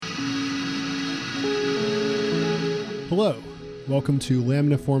Hello, welcome to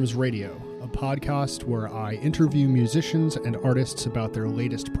Lamniforms Radio, a podcast where I interview musicians and artists about their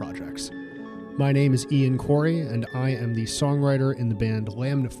latest projects. My name is Ian Corey, and I am the songwriter in the band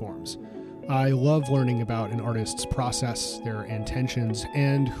Lamniforms. I love learning about an artist's process, their intentions,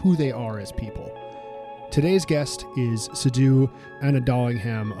 and who they are as people. Today's guest is Sadhu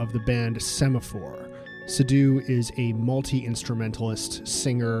Annadollingham of the band Semaphore. Sadhu is a multi-instrumentalist,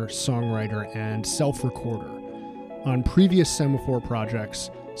 singer, songwriter, and self-recorder. On previous Semaphore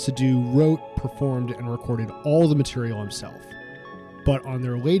projects, Sadhu wrote, performed, and recorded all the material himself. But on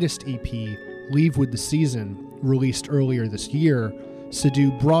their latest EP, Leave With the Season, released earlier this year,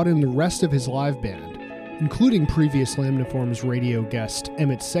 Sadhu brought in the rest of his live band, including previous Lamniforms radio guest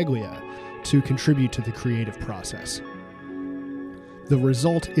Emmett Seglia, to contribute to the creative process. The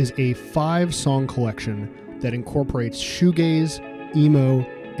result is a 5-song collection that incorporates shoegaze, emo,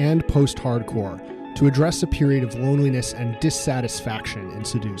 and post-hardcore to address a period of loneliness and dissatisfaction in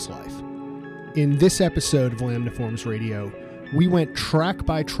Sadhu's life. In this episode of Lamniforms Radio, we went track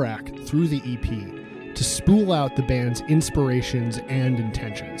by track through the EP to spool out the band's inspirations and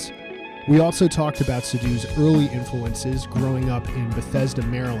intentions. We also talked about Sadhu's early influences growing up in Bethesda,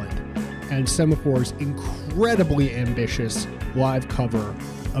 Maryland, and Semaphore's incredibly ambitious live cover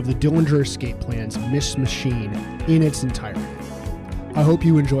of the Dillinger Escape Plan's Miss Machine in its entirety. I hope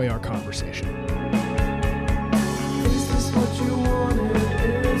you enjoy our conversation. Is this what you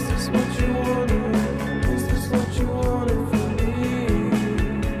wanted? Is this what you wanted? Is this what you wanted from me?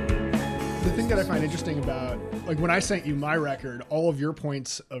 The thing that I find interesting about, like, when I sent you my record, all of your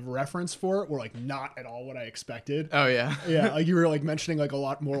points of reference for it were like not at all what I expected. Oh yeah. Yeah, like you were like mentioning like a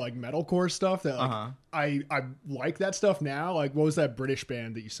lot more like metalcore stuff that like I like that stuff now. Like, what was that British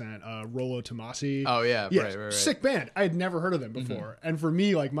band that you sent? Rollo Tomasi. Oh yeah, right. Sick band. I had never heard of them before. And for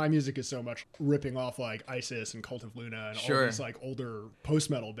me, like, my music is so much ripping off like ISIS and Cult of Luna and all these like older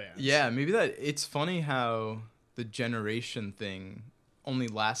post-metal bands. Yeah, maybe that it's funny how the generation thing only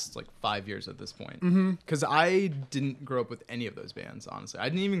lasts like 5 years at this point. Because I didn't grow up with any of those bands, honestly. I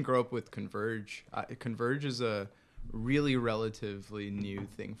didn't even grow up with Converge. Converge is a really relatively new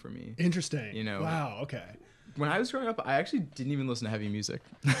thing for me. Interesting. You know, wow, okay. When I was growing up, I actually didn't even listen to heavy music.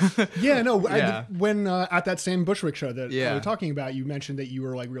 Yeah, no. Yeah. When at that same Bushwick show that we Yeah. were talking about, you mentioned that you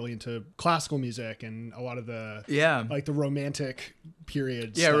were like really into classical music and a lot of the like the romantic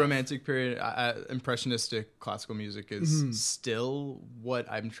period. Yeah, stuff. romantic period, impressionistic classical music is still what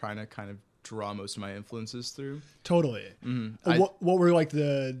I'm trying to kind of draw most of my influences through. Totally. What were like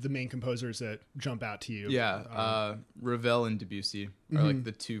the main composers that jump out to you? Yeah, Ravel and Debussy are like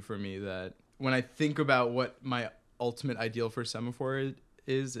the two for me that when I think about what my ultimate ideal for Semaphore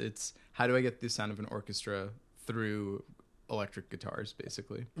is, it's how do I get the sound of an orchestra through electric guitars,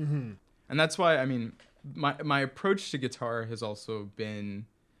 basically. And that's why, I mean, my approach to guitar has also been,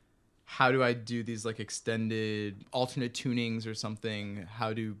 how do I do these like extended alternate tunings or something?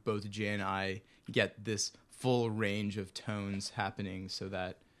 How do both Jay and I get this full range of tones happening so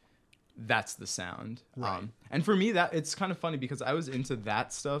that that's the sound? Right. And for me, that it's kind of funny because I was into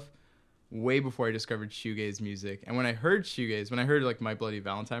that stuff way before I discovered shoegaze music. And when I heard shoegaze, when I heard like My Bloody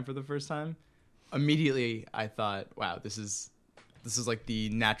Valentine for the first time, immediately I thought, wow, this is like the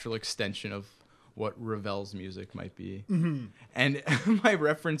natural extension of what Ravel's music might be. And my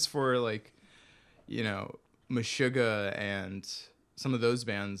reference for like, you know, Meshuggah and some of those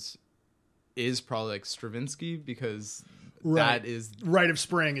bands is probably like Stravinsky, because that is Rite of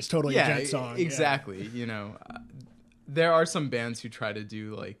Spring is totally a gent song. Exactly. You know, there are some bands who try to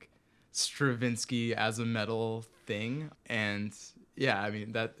do like Stravinsky as a metal thing, and yeah, I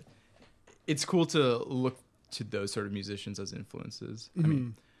mean that it's cool to look to those sort of musicians as influences. I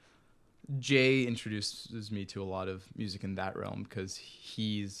mean, Jay introduces me to a lot of music in that realm because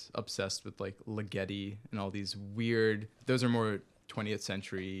he's obsessed with like Ligeti and all these weird, those are more 20th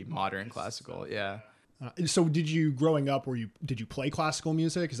century modern classical. Yeah. So did you, growing up, did you play classical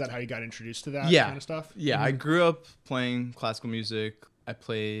music? Is that how you got introduced to that kind of stuff? Yeah, I grew up playing classical music. I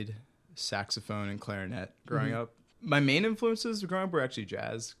played saxophone and clarinet growing up. My main influences growing up were actually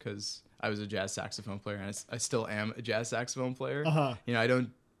jazz, because I was a jazz saxophone player, and I still am a jazz saxophone player. You know, I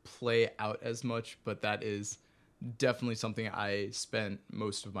don't play out as much, but that is definitely something I spent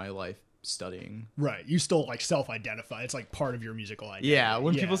most of my life studying. Right. You still like self-identify. It's like part of your musical identity. Yeah.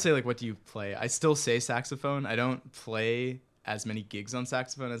 When people say like, what do you play? I still say saxophone. I don't play as many gigs on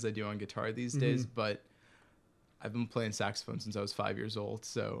saxophone as I do on guitar these days, but I've been playing saxophone since I was 5 years old.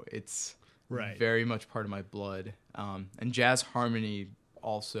 So it's very much part of my blood. And jazz harmony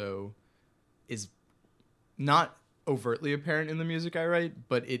also is not overtly apparent in the music I write,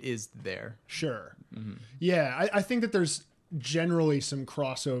 but it is there. Sure. Yeah, I think that there's generally some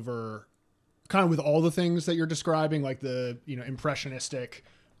crossover kind of with all the things that you're describing, like the, impressionistic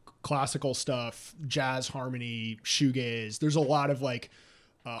classical stuff, jazz harmony, shoegaze. There's a lot of like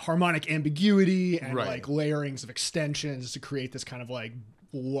harmonic ambiguity and Right. like layerings of extensions to create this kind of like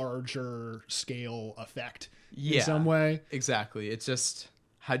larger scale effect in some way. Exactly. It's just,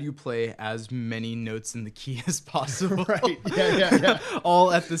 how do you play as many notes in the key as possible? Right. Yeah.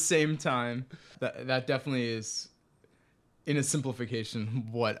 All at the same time. That definitely is, in a simplification,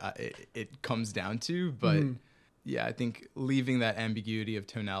 what it comes down to. But yeah, I think leaving that ambiguity of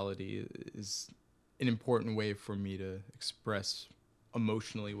tonality is an important way for me to express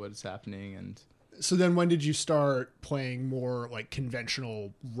emotionally what is happening. And So then when did you start playing more like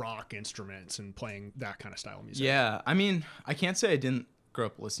conventional rock instruments and playing that kind of style of music? yeah, I mean, I can't say I didn't grow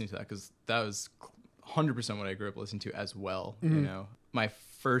up listening to that, because that was 100% what I grew up listening to as well. My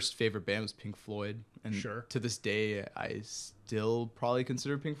first favorite band was Pink Floyd, and Sure. to this day I still probably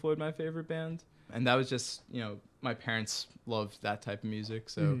consider Pink Floyd my favorite band. And that was just, my parents loved that type of music,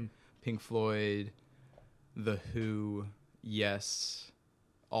 so Pink Floyd, The Who, Yes,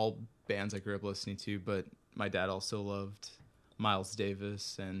 all bands I grew up listening to. But my dad also loved Miles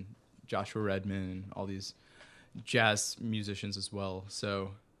Davis and Joshua Redman and all these jazz musicians as well.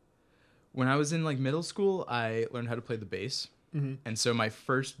 So when I was in like middle school, I learned how to play the bass. And so my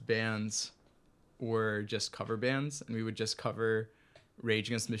first bands were just cover bands, and we would just cover Rage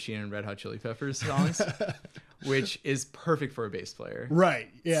Against the Machine and Red Hot Chili Peppers songs, which is perfect for a bass player. Right.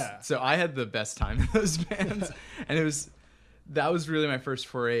 Yeah. So I had the best time in those bands, and that was really my first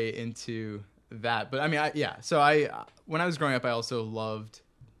foray into that. But I mean, So when I was growing up, I also loved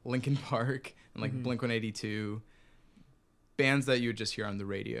Linkin Park and like Blink-182, bands that you would just hear on the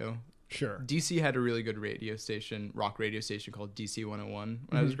radio. Sure. DC had a really good rock radio station called DC 101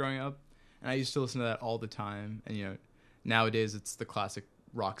 when I was growing up, and I used to listen to that all the time. And nowadays it's the classic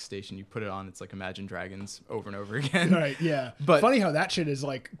rock station. You put it on, it's like Imagine Dragons over and over again. Right, yeah. But- funny how that shit is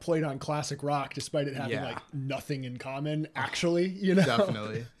like played on classic rock despite it having Yeah. like nothing in common actually,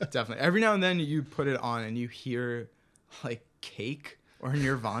 Definitely. Every now and then you put it on and you hear like Cake or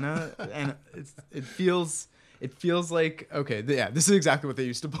Nirvana, and it feels like, okay, this is exactly what they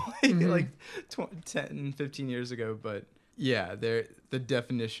used to play like 10, 15 years ago. But yeah, the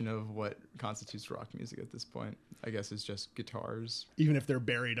definition of what constitutes rock music at this point, I guess, is just guitars. Even if they're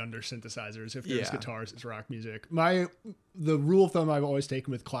buried under synthesizers, if there's Yeah. guitars, it's rock music. The rule of thumb I've always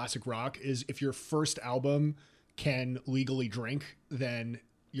taken with classic rock is if your first album can legally drink, then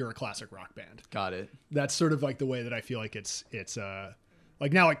you're a classic rock band. Got it. That's sort of like the way that I feel like it's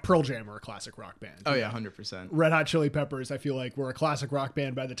like now like Pearl Jam are a classic rock band. Oh yeah, 100%. Red Hot Chili Peppers, I feel like were a classic rock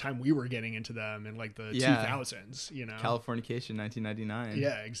band by the time we were getting into them in like the 2000s, Californication, 1999.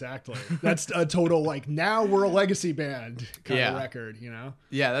 Yeah, exactly. That's a total like now we're a legacy band kind of record,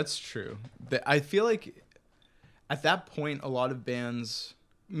 Yeah, that's true. I feel like at that point, a lot of bands,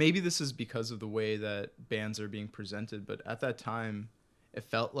 maybe this is because of the way that bands are being presented, but at that time, it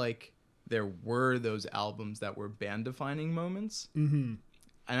felt like there were those albums that were band-defining moments. Mm-hmm.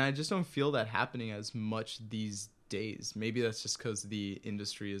 And I just don't feel that happening as much these days. Maybe that's just because the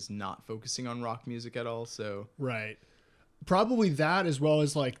industry is not focusing on rock music at all. So right. Probably that, as well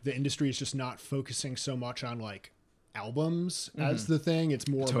as like the industry is just not focusing so much on like albums as the thing. It's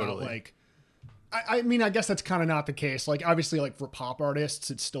more about like, I mean, I guess that's kind of not the case. Like, obviously, like for pop artists,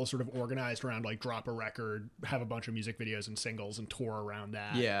 it's still sort of organized around like drop a record, have a bunch of music videos and singles and tour around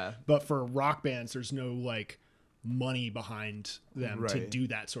that. Yeah. But for rock bands, there's no like money behind them to do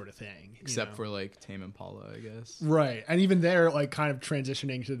that sort of thing. Except for like Tame Impala, I guess. Right. And even they're like kind of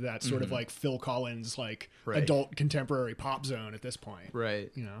transitioning to that sort of like Phil Collins, like adult contemporary pop zone at this point. Right.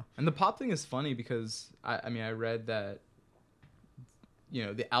 And the pop thing is funny because I mean, I read that,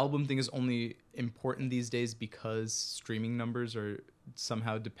 the album thing is only important these days because streaming numbers are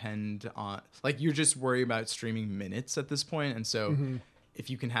somehow depend on, like, you're just worried about streaming minutes at this point. And so if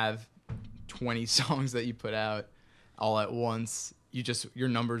you can have 20 songs that you put out all at once, your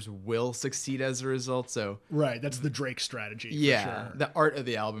numbers will succeed as a result. So right, that's the Drake strategy. Yeah, for sure. The art of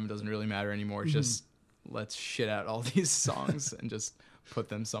the album doesn't really matter anymore. It's just let's shit out all these songs and just put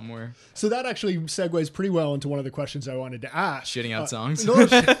them somewhere. So that actually segues pretty well into one of the questions I wanted to ask. Shitting out songs.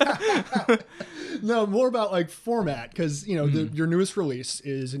 No, more about like format, because your newest release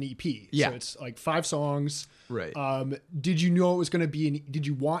is an EP. Yeah. So it's like 5 songs. Right. Did you know it was going to be did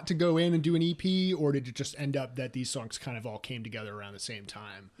you want to go in and do an EP, or did it just end up that these songs kind of all came together around the same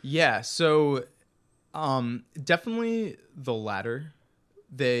time? Yeah, so definitely the latter.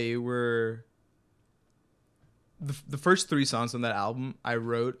 They were the first 3 songs on that album, I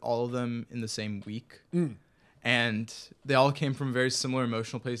wrote all of them in the same week. And they all came from a very similar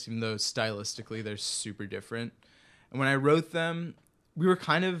emotional place, even though stylistically they're super different. And when I wrote them, we were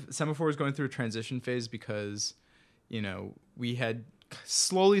Semaphore was going through a transition phase because, we had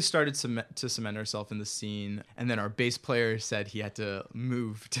slowly started to cement ourselves in the scene. And then our bass player said he had to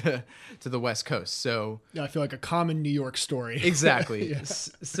move to the West Coast. So Yeah, I feel like a common New York story. exactly. Yeah.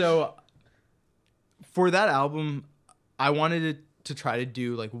 So for that album, I wanted to try to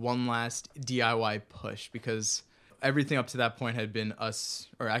do like one last DIY push because everything up to that point had been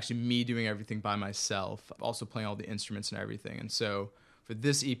me doing everything by myself, also playing all the instruments and everything. And so for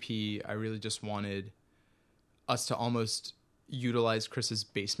this EP, I really just wanted us to almost utilize Chris's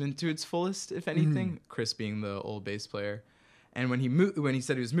basement to its fullest, if anything, Chris being the old bass player. And when he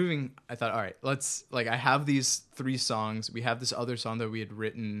said he was moving, I thought, all right, I have these 3 songs. We have this other song that we had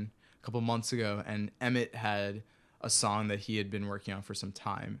written a couple months ago, and Emmett had a song that he had been working on for some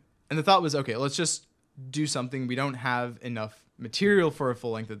time. And the thought was, okay, let's just do something. We don't have enough material for a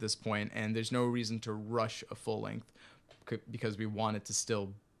full length at this point, and there's no reason to rush a full length because we want it to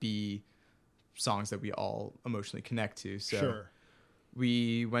still be songs that we all emotionally connect to. So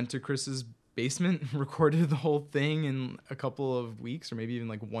we went to Chris's basement, recorded the whole thing in a couple of weeks or maybe even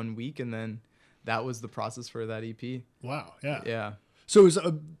like 1 week, and then that was the process for that EP. Wow. Yeah. Yeah. So it was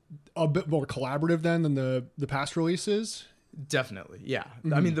a bit more collaborative then than the past releases? Definitely, yeah.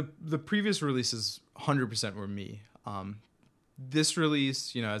 I mean, the previous releases 100% were me. This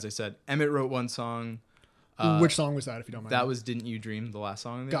release, as I said, Emmett wrote one song. Which song was that, if you don't mind? That was Didn't You Dream, the last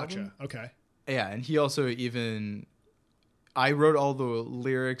song on the album. Gotcha, okay. Yeah, and he also I wrote all the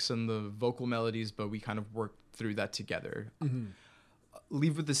lyrics and the vocal melodies, but we kind of worked through that together.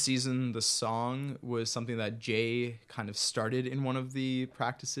 Leave with the Season, the song, was something that Jay kind of started in one of the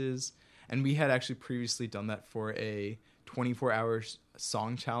practices, and we had actually previously done that for a 24-hour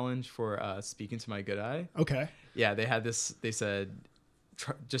song challenge for Speaking to My Good Eye. Okay. Yeah, they had this, they said,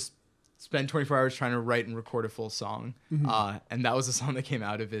 just spend 24 hours trying to write and record a full song, and that was the song that came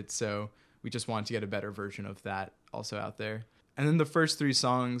out of it, so we just wanted to get a better version of that also out there. And then the first 3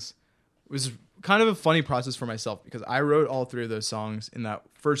 songs was kind of a funny process for myself because I wrote all 3 of those songs in that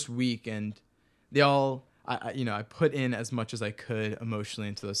first week, and they all, I put in as much as I could emotionally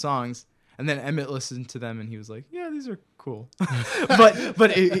into those songs. And then Emmett listened to them and he was like, yeah, these are cool.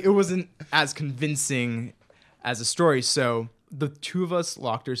 but it wasn't as convincing as a story. So the 2 of us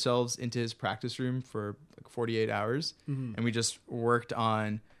locked ourselves into his practice room for like 48 hours. And we just worked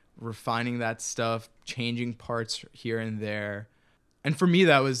on refining that stuff, changing parts here and there. And for me,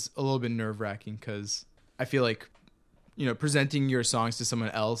 that was a little bit nerve-wracking because I feel like, presenting your songs to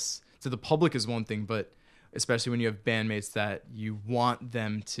someone else, to the public is one thing, but especially when you have bandmates that you want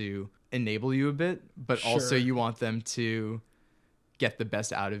them to enable you a bit, but also you want them to get the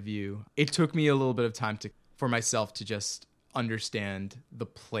best out of you. It took me a little bit of time for myself to just understand the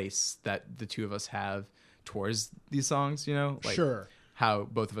place that the 2 of us have towards these songs, how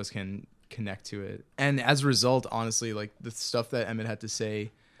both of us can connect to it. And as a result, honestly, like the stuff that Emmett had to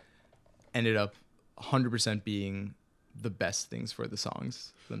say ended up 100% being the best things for the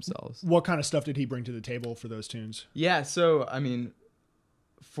songs themselves. What kind of stuff did he bring to the table for those tunes? Yeah, so I mean,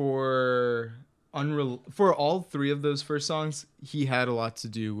 for all 3 of those first songs, he had a lot to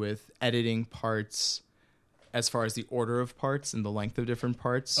do with editing parts as far as the order of parts and the length of different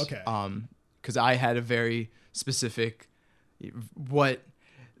parts. Okay. Because I had a very specific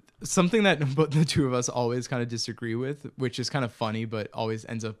something that the 2 of us always kind of disagree with, which is kind of funny, but always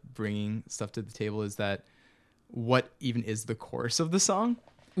ends up bringing stuff to the table, is that what even is the chorus of the song?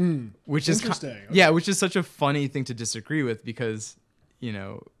 Which is interesting. Okay. Yeah, which is such a funny thing to disagree with because,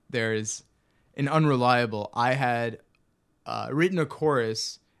 there is an Unreliable. I had written a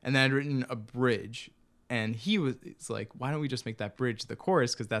chorus and then I'd written a bridge, and it's like, why don't we just make that bridge the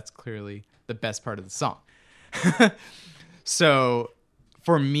chorus? Because that's clearly the best part of the song. So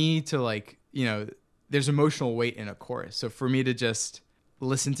for me to there's emotional weight in a chorus. So for me to just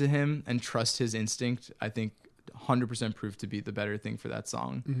listen to him and trust his instinct, I think 100% proved to be the better thing for that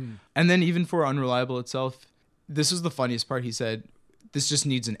song. And then even for Unreliable itself, this was the funniest part. He said, this just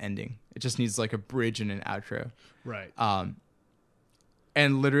needs an ending. It just needs like a bridge and an outro. Right.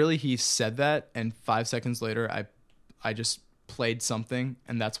 And literally he said that, and 5 seconds later, I just played something,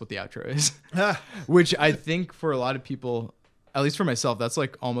 and that's what the outro is. Which I think for a lot of people, at least for myself, that's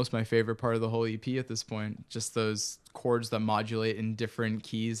like almost my favorite part of the whole EP at this point. Just those chords that modulate in different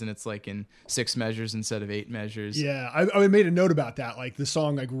keys, and it's like in 6 measures instead of 8 measures. Yeah, I made a note about that. Like the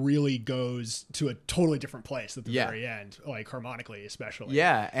song like really goes to a totally different place at the very end, like harmonically especially.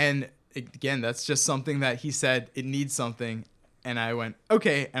 Yeah, and again, that's just something that he said it needs something, and I went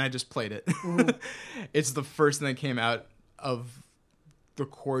okay, and I just played it. It's the first thing that came out of the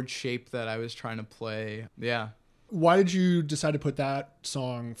chord shape that I was trying to play. Yeah. Why did you decide to put that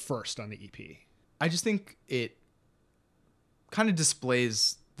song first on the EP? I just think it kind of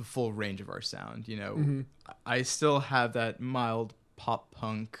displays the full range of our sound. You know, I still have that mild pop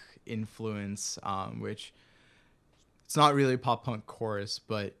punk influence, which it's not really a pop punk chorus,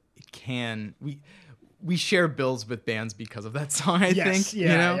 but it can. We share bills with bands because of that song. I think.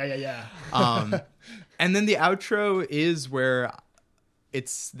 Yeah, you know? yeah. And then the outro is where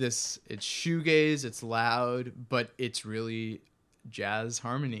it's shoegaze, it's loud, but it's really jazz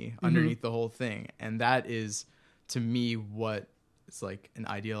harmony underneath the whole thing. And that is, to me, what is like an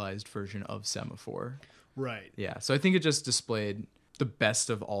idealized version of Semaphore. Right. Yeah. So I think it just displayed the best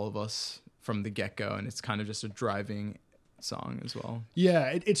of all of us from the get-go, and it's kind of just a driving song as well.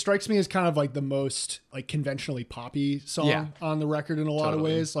 Yeah, it strikes me as kind of like the most like conventionally poppy song on the record in a lot of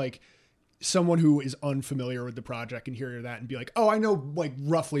ways. Like, someone who is unfamiliar with the project can hear that and be like, oh, I know like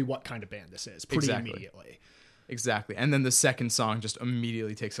roughly what kind of band this is pretty immediately. Exactly. And then the second song just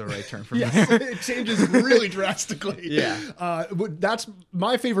immediately takes a right turn from there. It changes really drastically. Yeah. That's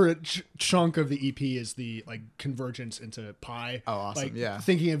my favorite chunk of the EP is the like convergence into Pi. Oh, awesome. Like, yeah.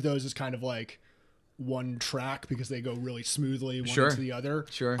 thinking of those as kind of like one track because they go really smoothly one into the other.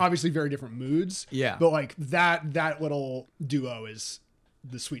 Sure. Obviously very different moods. Yeah. But like that little duo is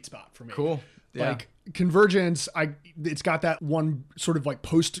the sweet spot for me. Cool. Yeah. Like Convergence, it's got that one sort of like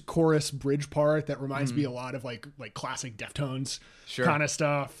post-chorus bridge part that reminds me a lot of like classic Deftones kind of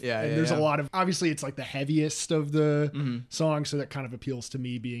stuff. Yeah, and there's a lot of, obviously it's like the heaviest of the songs, so that kind of appeals to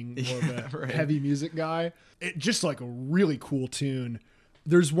me being more of a heavy music guy. It just like a really cool tune.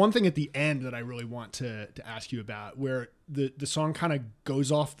 There's one thing at the end that I really want to ask you about, where the song kind of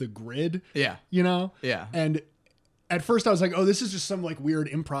goes off the grid. Yeah. You know? Yeah. And at first I was like, oh, this is just some like weird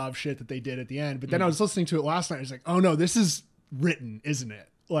improv shit that they did at the end. But then I was listening to it last night. I was like, oh no, this is written, isn't it?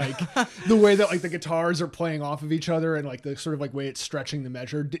 Like the way that like the guitars are playing off of each other and like the sort of like way it's stretching the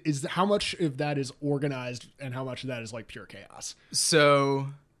measure is how much of that is organized and how much of that is like pure chaos. So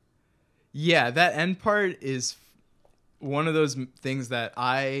yeah, that end part is one of those things that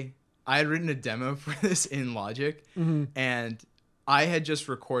I had written a demo for this in Logic, and I had just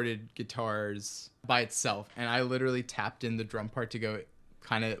recorded guitars by itself, and I literally tapped in the drum part to go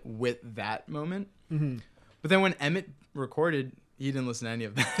kind of with that moment. But then when Emmett recorded, he didn't listen to any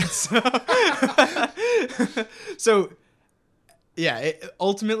of that. So yeah, it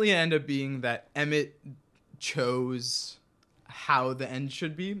ultimately ended up being that Emmett chose how the end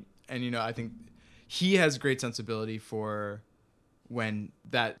should be. And, you know, I think he has great sensibility for when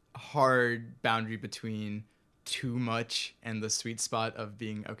that hard boundary between too much and the sweet spot of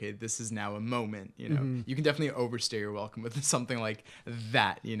being, okay, this is now a moment, you know. You can definitely overstay your welcome with something like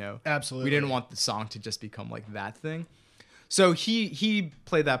that, you know. Absolutely. We didn't want the song to just become like that thing. So he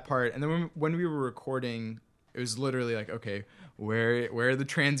played that part, and then when we were recording, it was literally like, okay, where are the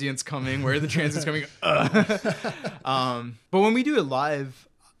transients coming? Where are the transients coming? But when we do it live,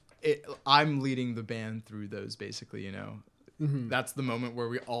 I'm leading the band through those, basically, you know. That's the moment where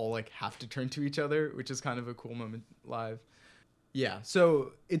we all like have to turn to each other, which is kind of a cool moment live. Yeah,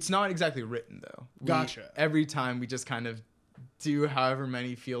 so it's not exactly written though. Gotcha. Every time we just kind of do however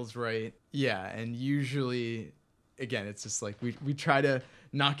many feels right. Yeah, and usually, again, it's just like we try to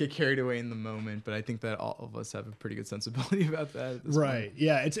not get carried away in the moment, but I think that all of us have a pretty good sensibility about that at this right point.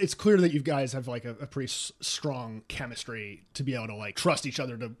 Yeah, it's clear that you guys have like a pretty strong chemistry to be able to like trust each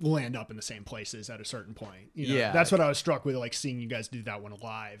other to land up in the same places at a certain point, you know? Yeah, that's what I was struck with, like seeing you guys do that one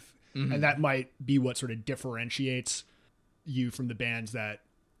live. And that might be what sort of differentiates you from the bands that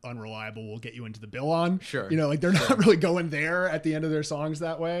Unreliable will get you into the bill on. Sure, you know, like they're not really going there at the end of their songs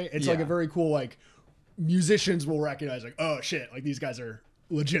that way. It's like a very cool, like musicians will recognize like, oh shit, like these guys are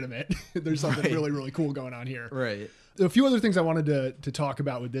legitimate. There's something really, really cool going on here. Right. A few other things I wanted to talk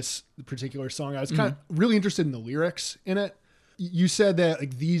about with this particular song. I was kind of really interested in the lyrics in it. You said that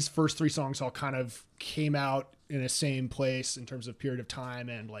like these first three songs all kind of came out in the same place in terms of period of time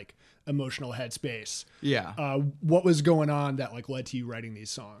and like emotional headspace. Yeah. What was going on that like led to you writing these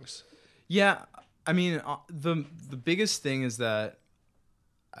songs? Yeah. I mean, the biggest thing is that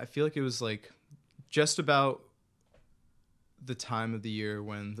I feel like it was like just about the time of the year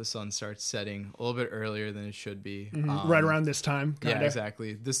when the sun starts setting, a little bit earlier than it should be. Right around this time. Kinda. Yeah,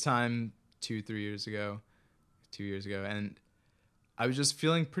 exactly. This time 2 years ago. And I was just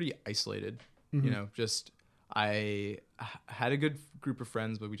feeling pretty isolated, you know, just I had a good group of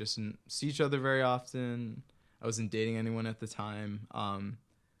friends, but we just didn't see each other very often. I wasn't dating anyone at the time.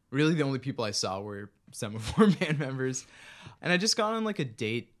 really the only people I saw were Semaphore band members. And I just got on like a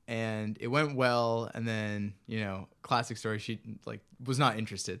date and it went well. And then, classic story, she like was not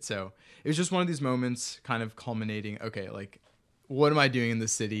interested. So it was just one of these moments kind of culminating. Okay, like, what am I doing in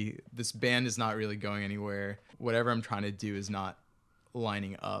this city? This band is not really going anywhere. Whatever I'm trying to do is not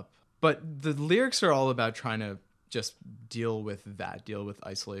lining up. But the lyrics are all about trying to just deal with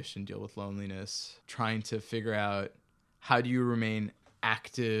isolation, deal with loneliness, trying to figure out how do you remain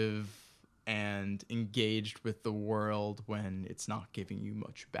active and engaged with the world when it's not giving you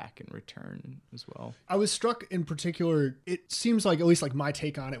much back in return as well. I was struck in particular, it seems like, at least like my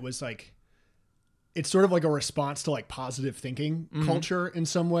take on it was like, it's sort of like a response to like positive thinking culture in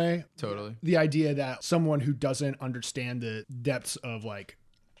some way. Totally. The idea that someone who doesn't understand the depths of like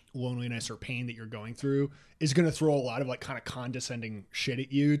loneliness or pain that you're going through is going to throw a lot of like kind of condescending shit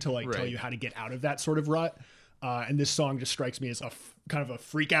at you to like tell you how to get out of that sort of rut. And this song just strikes me as a kind of a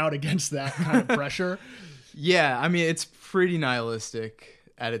freak out against that kind of pressure. Yeah. I mean, it's pretty nihilistic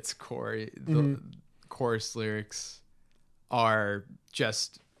at its core. The chorus lyrics are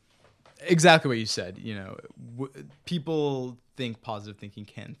just exactly what you said. People think positive thinking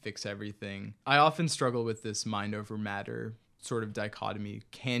can fix everything. I often struggle with this mind over matter sort of dichotomy.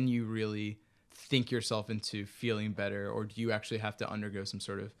 Can you really think yourself into feeling better, or do you actually have to undergo some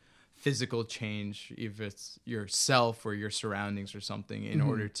sort of physical change, if it's yourself or your surroundings or something, in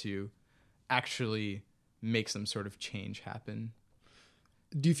order to actually make some sort of change happen?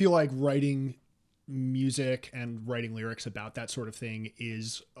 Do you feel like writing music and writing lyrics about that sort of thing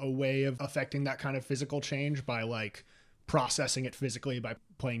is a way of affecting that kind of physical change by like processing it physically by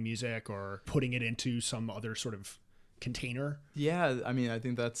playing music or putting it into some other sort of container? Yeah, I mean, I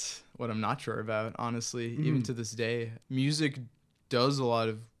think that's what I'm not sure about, honestly. Even to this day, music does a lot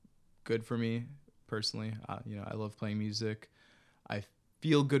of good for me personally. I love playing music. I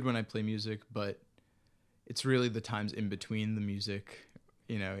feel good when I play music, but it's really the times in between the music,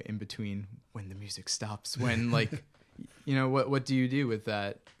 in between when the music stops, when like, what do you do with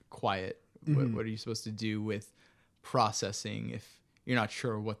that quiet? What are you supposed to do with processing if you're not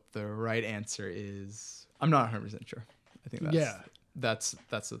sure what the right answer is? I'm not 100% sure. I think that's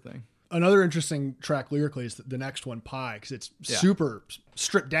the thing. Another interesting track lyrically is the next one, Pie, because it's super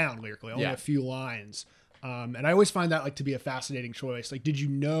stripped down lyrically, only a few lines. And I always find that like to be a fascinating choice. Like, did you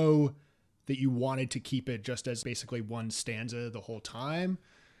know that you wanted to keep it just as basically one stanza the whole time?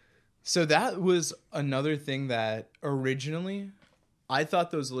 So that was another thing that originally I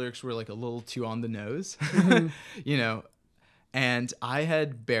thought those lyrics were like a little too on the nose, and I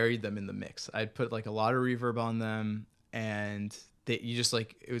had buried them in the mix. I'd put like a lot of reverb on them, and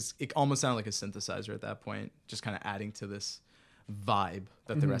it almost sounded like a synthesizer at that point, just kind of adding to this vibe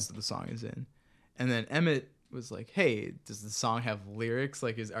that the rest of the song is in. And then Emmett was like, hey, does the song have lyrics?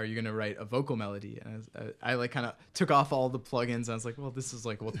 Like, are you going to write a vocal melody? And I like kind of took off all the plugins. I was like, well, this is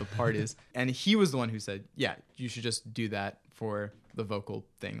like what the part is. And he was the one who said, yeah, you should just do that for the vocal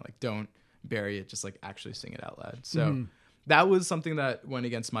thing. Like, don't bury it, just like actually sing it out loud. So that was something that went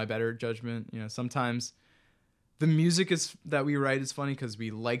against my better judgment. Sometimes the music that we write is funny because we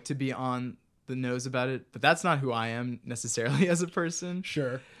like to be on the nose about it, but that's not who I am necessarily as a person.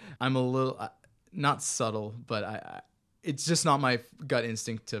 Sure. I'm a little, not subtle, but it's just not my gut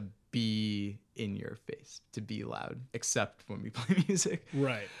instinct to be in your face, to be loud, except when we play music.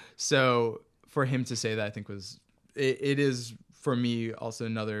 Right. So for him to say that, I think it is for me also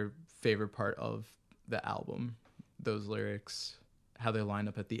another favorite part of the album. Those lyrics, how they line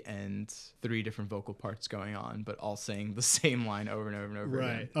up at the end, 3 different vocal parts going on, but all saying the same line over and over and over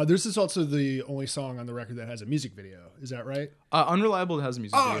again. Right. This is also the only song on the record that has a music video. Is that right? Unreliable has a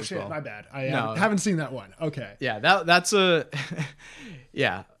music video as well. Oh, shit, my bad. I haven't seen that one. Okay. Yeah, that's a...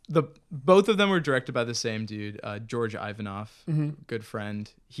 yeah. Both of them were directed by the same dude, George Ivanov, good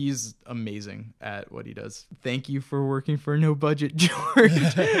friend. He's amazing at what he does. Thank you for working for no budget, George.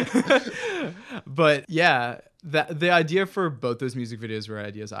 But yeah, the idea for both those music videos were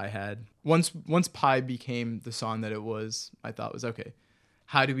ideas I had. Once Pie became the song that it was, I thought was, okay,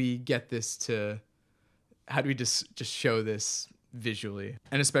 how do we just show this visually?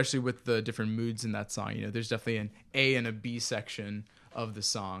 And especially with the different moods in that song, there's definitely an A and a B section of the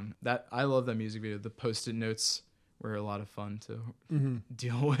song. That I love that music video. The post-it notes were a lot of fun to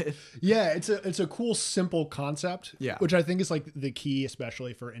deal with. Yeah, it's a cool, simple concept. Yeah. Which I think is like the key,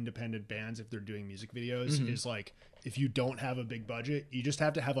 especially for independent bands if they're doing music videos, is like if you don't have a big budget, you just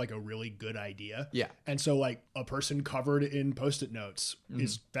have to have like a really good idea. Yeah. And so like a person covered in post-it notes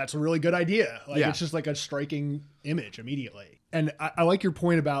that's a really good idea. Like it's just like a striking image immediately. And I like your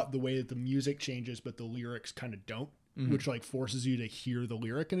point about the way that the music changes, but the lyrics kind of don't which like forces you to hear the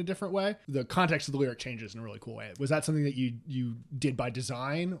lyric in a different way. The context of the lyric changes in a really cool way. Was that something that you did by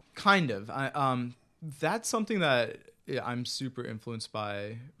design? Kind of. That's something that I'm super influenced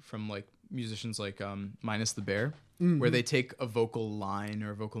by from like musicians like Minus the Bear, where they take a vocal line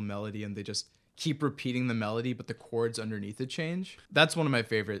or a vocal melody and they just keep repeating the melody, but the chords underneath it change. That's one of my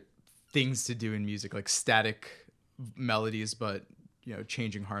favorite things to do in music, like static melodies, but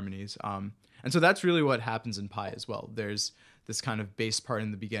changing harmonies. And so that's really what happens in Pi as well. There's this kind of bass part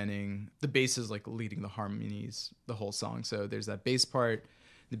in the beginning. The bass is like leading the harmonies the whole song. So there's that bass part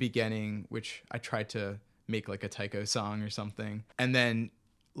in the beginning, which I tried to make like a Tycho song or something, and then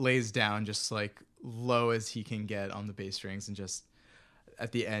lays down just like low as he can get on the bass strings, and just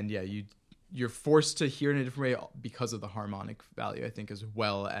at the end, you're forced to hear it in a different way because of the harmonic value, I think, as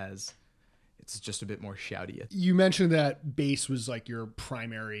well as it's just a bit more shouty. You mentioned that bass was like your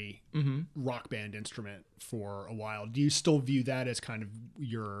primary rock band instrument for a while. Do you still view that as kind of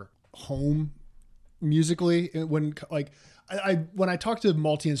your home musically? When like when I talk to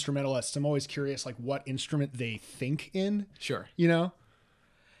multi-instrumentalists, I'm always curious like what instrument they think in. Sure.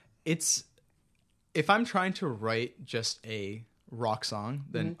 It's if I'm trying to write just a rock song,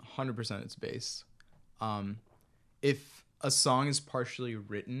 then 100% it's bass. If a song is partially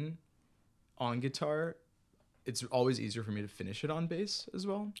written on guitar, it's always easier for me to finish it on bass as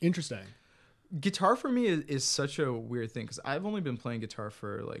well. Interesting. Guitar for me is such a weird thing because I've only been playing guitar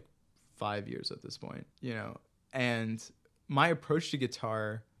for like 5 years at this point, and my approach to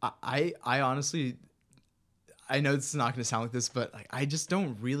guitar, I honestly, I know this is not going to sound like this, but like I just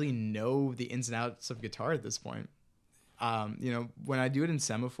don't really know the ins and outs of guitar at this point. When I do it in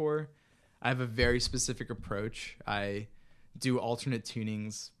Semaphore, I have a very specific approach. I do alternate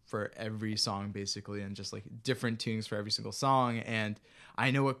tunings for every song basically, and just like different tunings for every single song. And I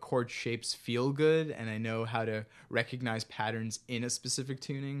know what chord shapes feel good, and I know how to recognize patterns in a specific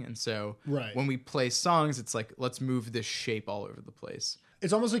tuning. And so when we play songs, it's like, let's move this shape all over the place.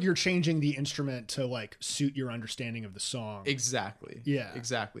 It's almost like you're changing the instrument to like suit your understanding of the song. Exactly. Yeah.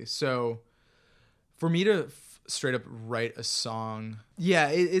 Exactly. So for me to straight up write a song,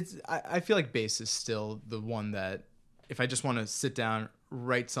 I feel like bass is still the one that if I just want to sit down,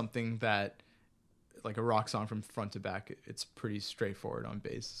 write something that like a rock song from front to back, it's pretty straightforward on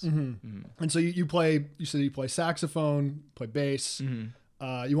bass. And so you said you play saxophone, play bass.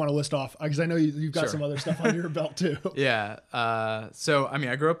 You want to list off, because I know you've got some other stuff on your belt too. So I mean,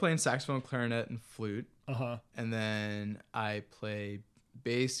 I grew up playing saxophone, clarinet, and flute. And then I play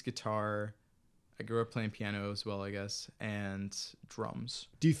bass, guitar. I grew up playing piano as well, I guess, and drums.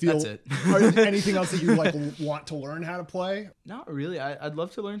 Do you feel that's it? Are there anything else that you like want to learn how to play? Not really. I'd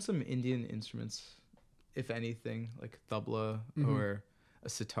love to learn some Indian instruments, if anything, like tabla or a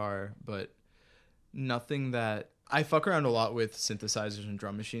sitar, but nothing that I fuck around a lot with synthesizers and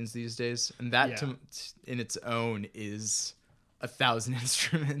drum machines these days, and that in its own is 1,000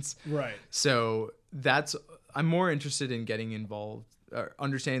 instruments. Right. So I'm more interested in getting involved, or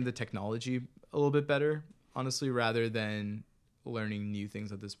understanding the technology a little bit better, honestly, rather than learning new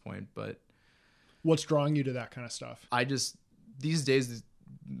things at this point. But what's drawing you to that kind of stuff? These days,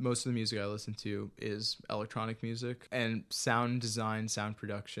 most of the music I listen to is electronic music and sound design, sound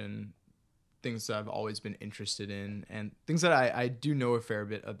production, things that I've always been interested in, and things that I do know a fair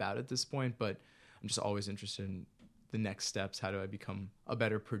bit about at this point, but I'm just always interested in the next steps. How do I become a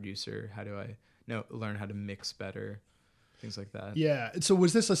better producer? How do I learn how to mix better? Things like that. Yeah. So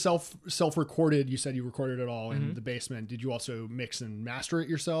was this a self-recorded? You said you recorded it all in the basement. Did you also mix and master it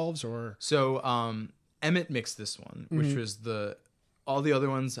yourselves, or? So Emmett mixed this one, which was all the other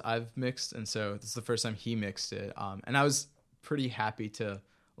ones I've mixed, and so this is the first time he mixed it. And I was pretty happy to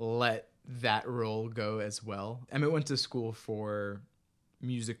let that role go as well. Emmett went to school for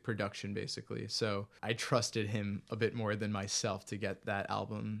music production, basically, so I trusted him a bit more than myself to get that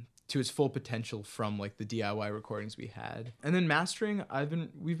album to its full potential from like the DIY recordings we had. And then mastering,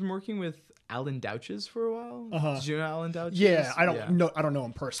 we've been working with Alan Douches for a while. Did you know Alan Douches? Yeah, I don't know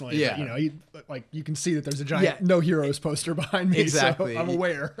him personally. Yeah, but, you can see that there's a giant No Heroes poster behind me. Exactly, so I'm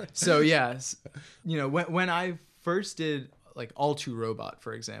aware. So yes, when I first did like All Too Robot,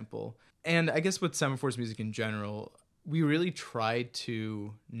 for example, and I guess with Semaphore's music in general, we really tried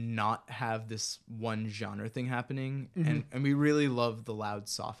to not have this one genre thing happening. And we really love the loud,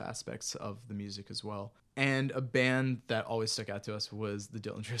 soft aspects of the music as well. And a band that always stuck out to us was the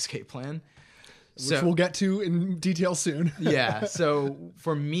Dillinger Escape Plan. Which we'll get to in detail soon. Yeah. So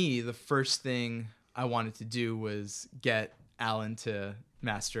for me, the first thing I wanted to do was get Alan to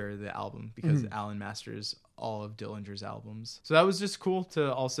master the album, because Alan masters all of Dillinger's albums. So that was just cool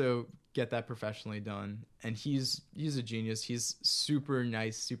to also get that professionally done. And he's a genius. He's super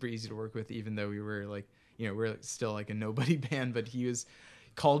nice, super easy to work with, even though we were like, you know, we're still like a nobody band, but he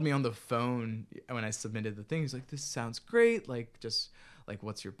called me on the phone when I submitted the thing. He's like, this sounds great. Like, just like,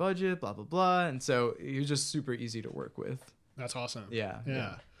 what's your budget? Blah, blah, blah. And so he was just super easy to work with. That's awesome. Yeah.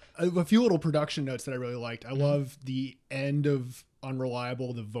 A few little production notes that I really liked. I love the end of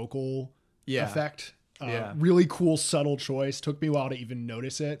Unreliable, the vocal effect. Really cool, subtle choice. Took me a while to even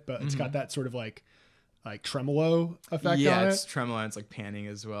notice it, but it's got that sort of like tremolo effect on it. Yeah, it's tremolo and it's like panning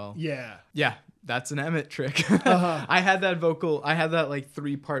as well. Yeah. Yeah, that's an Emmett trick. I had that like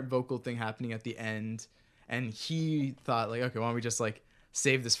 3-part vocal thing happening at the end, and he thought like, okay, why don't we just like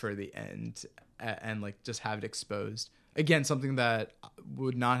save this for the end and like just have it exposed. Again, something that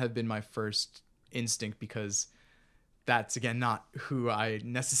would not have been my first instinct, because that's, again, not who I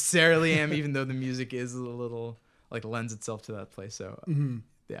necessarily am, even though the music is a little, like, lends itself to that place. So,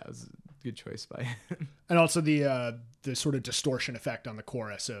 yeah, it was a good choice by him. And also the sort of distortion effect on the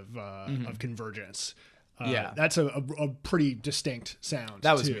chorus of Convergence. That's a pretty distinct sound.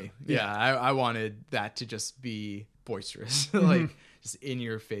 That was too. me. Yeah, I wanted that to just be boisterous, like, just in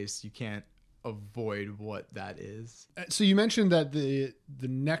your face. You can't avoid what that is. So you mentioned that the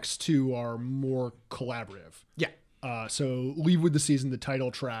next two are more collaborative. Yeah. So Leave With The Season, the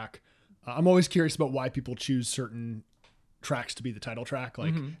title track. I'm always curious about why people choose certain tracks to be the title track.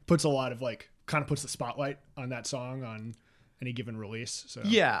 Like puts a lot of like, kind of puts the spotlight on that song on any given release. So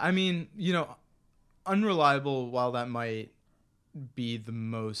yeah, I mean, you know, Unreliable, while that might be the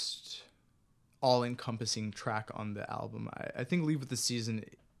most all-encompassing track on the album, I think Leave With The Season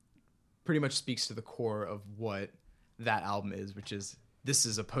pretty much speaks to the core of what that album is, which is, this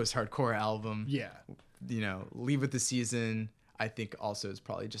is a post-hardcore album. Yeah. You know, Leave With The Season, I think also is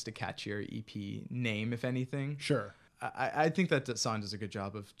probably just a catchier EP name, if anything. Sure. I think that the song does a good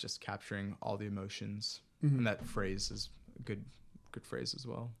job of just capturing all the emotions, and that phrase is a good phrase as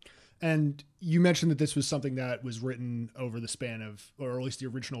well. And you mentioned that this was something that was written over the span of, or at least the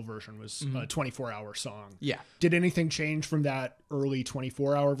original version was a 24-hour song. Yeah. Did anything change from that early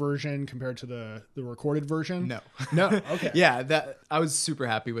 24-hour version compared to the recorded version? No. No. Okay. Yeah, I was super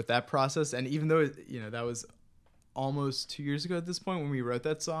happy with that process. And even though, you know, that was almost 2 years ago at this point when we wrote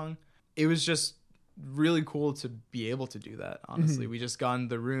that song, it was just really cool to be able to do that, honestly. We just got in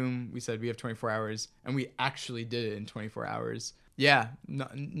the room, we said we have 24 hours, and we actually did it in 24 hours. Yeah,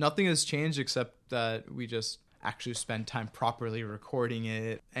 nothing has changed except that we just actually spend time properly recording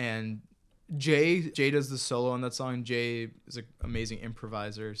it. And Jay does the solo on that song. Jay is an amazing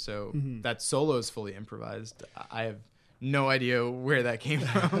improviser, so that solo is fully improvised. I have no idea where that came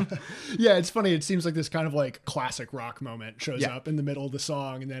from. Yeah, it's funny. It seems like this kind of like classic rock moment shows up in the middle of the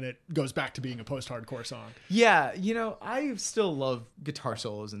song, and then it goes back to being a post-hardcore song. Yeah, you know, I still love guitar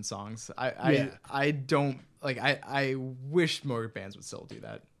solos in songs. I don't like. I wish more bands would still do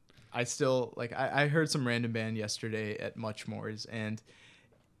that. I still like. I heard some random band yesterday at Muchmore's, and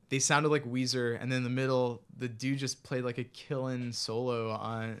they sounded like Weezer, and then in the middle, the dude just played like a killing solo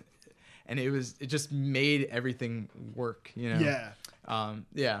on. And it just made everything work, you know? Yeah.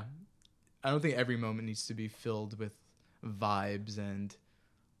 Yeah. I don't think every moment needs to be filled with vibes and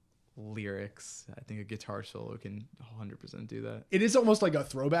lyrics. I think a guitar solo can 100% do that. It is almost like a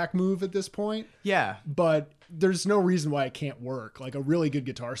throwback move at this point. Yeah. But there's no reason why it can't work. Like a really good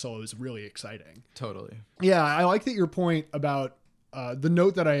guitar solo is really exciting. Totally. Yeah, I like that your point about the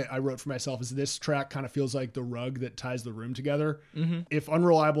note that I wrote for myself is this track kind of feels like the rug that ties the room together. If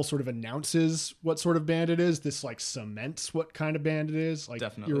Unreliable sort of announces what sort of band it is, this like cements what kind of band it is. Like,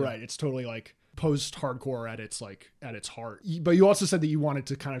 definitely. You're right. It's totally like post-hardcore at its heart. But you also said that you wanted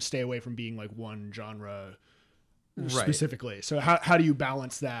to kind of stay away from being like one genre specifically. So how do you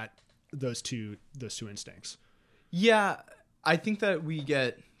balance those two instincts? Yeah, I think that we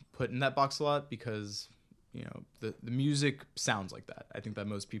get put in that box a lot because, you know, the music sounds like that. I think that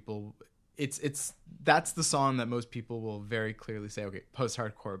most people, that's the song that most people will very clearly say, okay,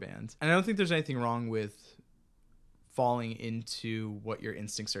 post-hardcore band. And I don't think there's anything wrong with falling into what your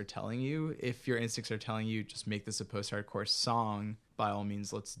instincts are telling you. If your instincts are telling you just make this a post-hardcore song, by all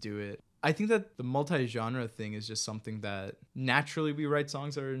means, let's do it. I think that the multi-genre thing is just something that naturally we write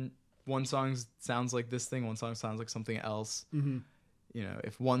songs that are, one song sounds like this thing, one song sounds like something else. You know,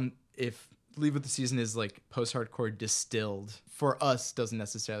 if Leave With The Season is like post-hardcore distilled, for us doesn't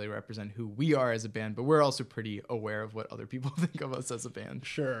necessarily represent who we are as a band, but we're also pretty aware of what other people think of us as a band.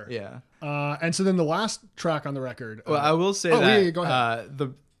 Sure. Yeah. And so then the last track on the record. Well, I will say that go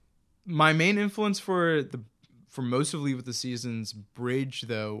ahead. my main influence for for most of Leave With the Seasons, bridge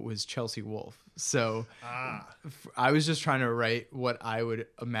though was Chelsea Wolfe. So I was just trying to write what I would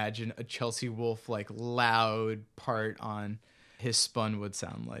imagine a Chelsea Wolfe like loud part on His Spun would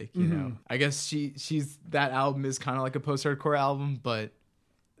sound like, you know. I guess she's that album is kind of like a post-hardcore album, but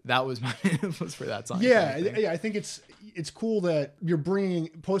that was my influence for that song. Yeah, I think it's cool that you're bringing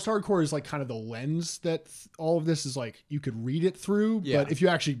post-hardcore is like kind of the lens that all of this is like you could read it through, Yeah. but if you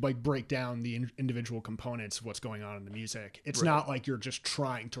actually like break down the individual components of what's going on in the music, it's not like you're just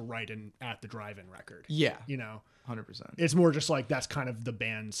trying to write an At the Drive-In record. Yeah. You know, 100%. it's more just like that's kind of the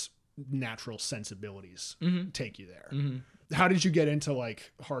band's natural sensibilities take you there. How did you get into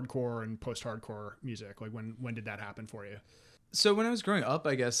like hardcore and post-hardcore music? Like when did that happen for you? So when I was growing up,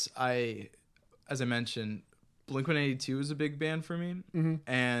 I guess as I mentioned, Blink-182 was a big band for me.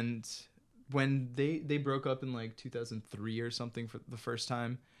 And when they broke up in like 2003 or something for the first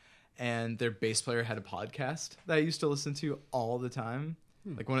time, and their bass player had a podcast that I used to listen to all the time,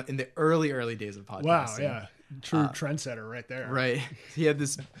 like in the early days of podcasting. Wow, yeah. True trendsetter right there. Right. He had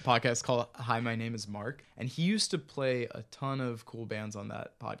this podcast called Hi, My Name is Mark, and he used to play a ton of cool bands on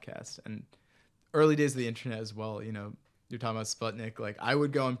that podcast. And early days of the internet as well, you know, you're talking about Sputnik, like I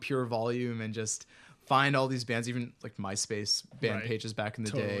would go on Pure Volume and just find all these bands, even like MySpace band pages back in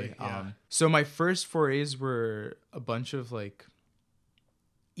the day. Yeah. So my first forays were a bunch of like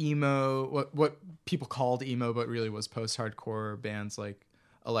emo, what people called emo, but really was post-hardcore bands like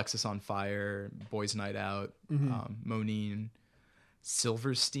Alexis on Fire, Boys Night Out, Moneen,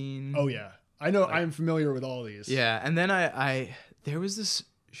 Silverstein. Oh yeah, I know. I'm familiar with all these. Yeah, and then I there was this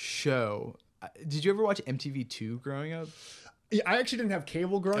show. Did you ever watch MTV2 growing up? Yeah, I actually didn't have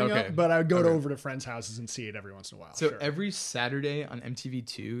cable growing up, but I would go over to friends' houses and see it every once in a while. So every Saturday on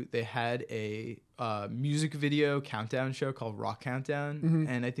MTV2, they had a music video countdown show called Rock Countdown,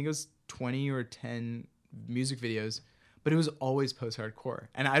 and I think it was 20 or 10 music videos, but it was always post-hardcore.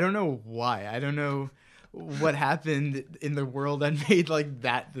 And I don't know why. I don't know what happened in the world that made like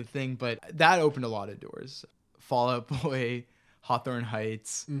that the thing, but that opened a lot of doors. Fall Out Boy, Hawthorne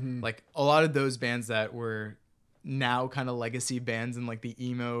Heights, like a lot of those bands that were now kind of legacy bands in like the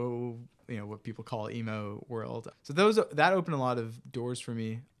emo, you know, what people call emo world. So that opened a lot of doors for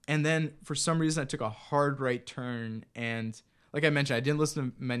me. And then for some reason I took a hard right turn, and like I mentioned, I didn't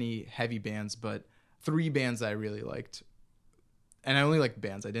listen to many heavy bands, but 3 bands that I really liked. And I only liked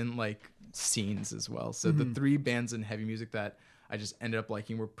bands. I didn't like scenes as well. So the 3 bands in heavy music that I just ended up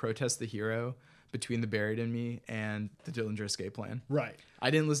liking were Protest the Hero, Between the Buried and Me, and the Dillinger Escape Plan. Right.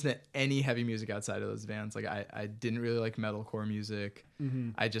 I didn't listen to any heavy music outside of those bands. Like I didn't really like metalcore music.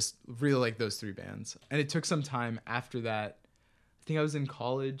 I just really liked those 3 bands. And it took some time after that. I think I was in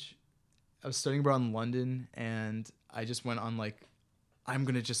college. I was studying abroad in London, and I just went on like, I'm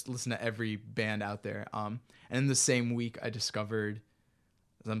going to just listen to every band out there. And in the same week, I discovered,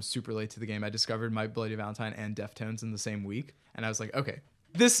 as I'm super late to the game, I discovered My Bloody Valentine and Deftones in the same week. And I was like, okay,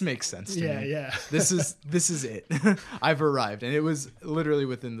 this makes sense to me. Yeah. This is it. I've arrived. And it was literally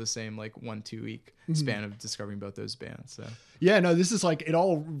within the same like 1-2 week span of discovering both those bands. So yeah, no, this is like, it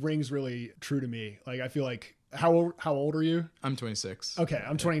all rings really true to me. Like I feel like, how old are you? I'm 26. Okay,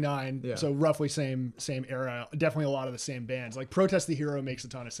 I'm 29. Yeah. So roughly same era. Definitely a lot of the same bands. Like Protest the Hero makes a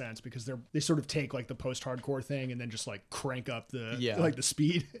ton of sense because they sort of take like the post-hardcore thing and then just like crank up the like the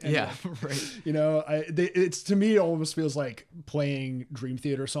speed. And, Yeah, right. You know, it's to me it almost feels like playing Dream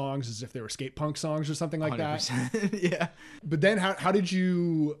Theater songs as if they were skate punk songs or something like 100%. that. Yeah. But then how did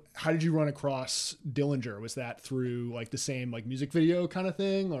you run across Dillinger? Was that through like the same like music video kind of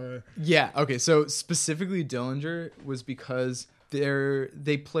thing or? Yeah. Okay. So specifically Dillinger was because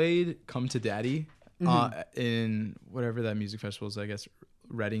they played Come to Daddy in whatever that music festival is, I guess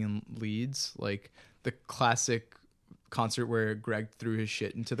Reading and Leeds, like the classic concert where Greg threw his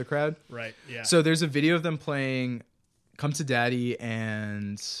shit into the crowd. Right. Yeah. So there's a video of them playing Come to Daddy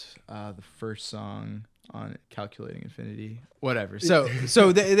and the first song on Calculating Infinity, whatever. So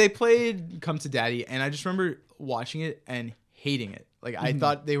they played Come to Daddy, and I just remember watching it and hating it. Like I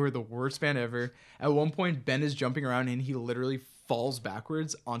thought they were the worst band ever. At one point, Ben is jumping around and he literally falls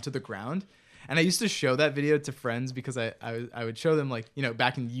backwards onto the ground. And I used to show that video to friends because I would show them, like, you know,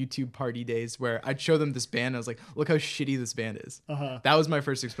 back in YouTube party days where I'd show them this band and I was like, look how shitty this band is. That was my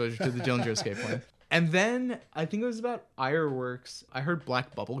first exposure to the Dillinger Escape Plan. And then I think it was about Ironworks. I heard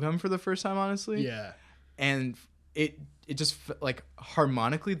Black Bubblegum for the first time, honestly. Yeah. And it just like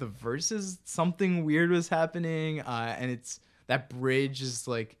harmonically the verses, something weird was happening. And it's that bridge is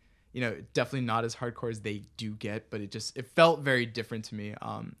like, you know, definitely not as hardcore as they do get, but it felt very different to me.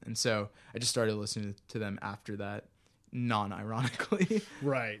 And so I just started listening to them after that. non-ironically.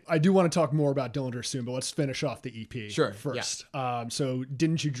 Right. I do want to talk more about Dillinger soon, but let's finish off the EP Sure, first. So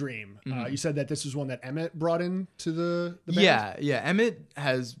Didn't You Dream? You said that this was one that Emmett brought into the band? Yeah. Emmett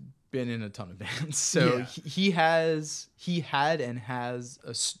has been in a ton of bands. So Yeah. he had and has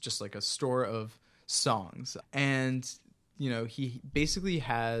just like a store of songs. And, he basically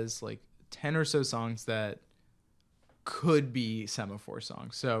has like 10 or so songs that could be Semaphore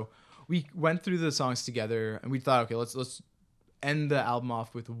songs. So we went through the songs together and we thought, okay, let's end the album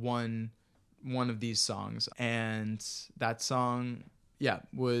off with one of these songs. And that song,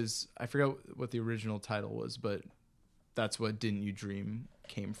 was, I forgot what the original title was, but that's what Didn't You Dream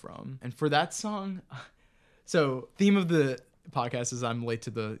came from. And for that song, so theme of the podcast is I'm late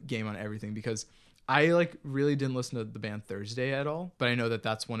to the game on everything because I like really didn't listen to the band Thursday at all, but I know that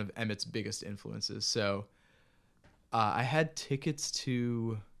that's one of Emmett's biggest influences. So I had tickets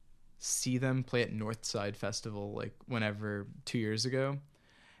to see them play at Northside Festival like whenever 2 years ago,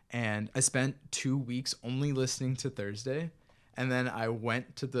 and I spent 2 weeks only listening to Thursday, and then I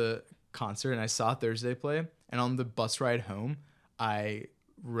went to the concert and I saw Thursday play, and on the bus ride home I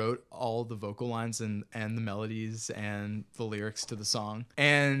wrote all the vocal lines and the melodies and the lyrics to the song,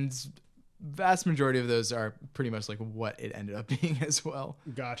 and vast majority of those are pretty much like what it ended up being as well.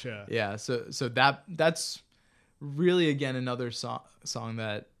 Gotcha. Yeah, so that's really again another song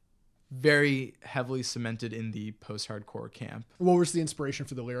that very heavily cemented in the post-hardcore camp. What was the inspiration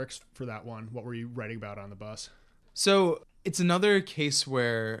for the lyrics for that one? What were you writing about on the bus? So it's another case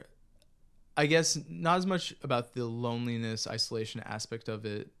where I guess not as much about the loneliness, isolation aspect of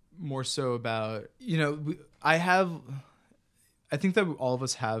it, more so about, I think that all of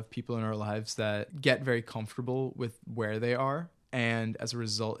us have people in our lives that get very comfortable with where they are. And as a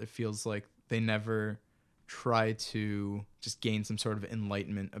result, it feels like they never try to just gain some sort of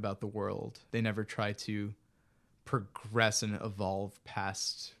enlightenment about the world. They never try to progress and evolve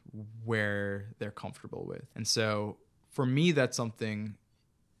past where they're comfortable with. And so for me, that's something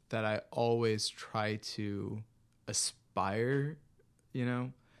that I always try to aspire,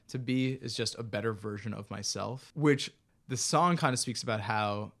 to be, is just a better version of myself, which the song kind of speaks about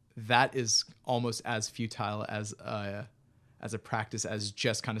how that is almost as futile as a practice as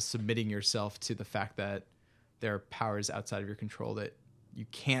just kind of submitting yourself to the fact that there are powers outside of your control that you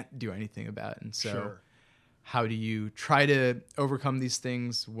can't do anything about. And so Sure. How do you try to overcome these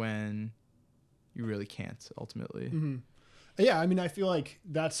things when you really can't ultimately? Mm-hmm. Yeah, I mean, I feel like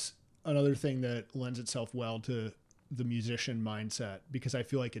that's another thing that lends itself well to the musician mindset, because I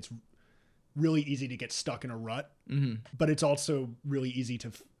feel like it's really easy to get stuck in a rut, but it's also really easy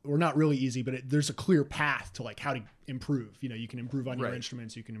to, or not really easy, but there's a clear path to like how to improve. You can improve on your Right.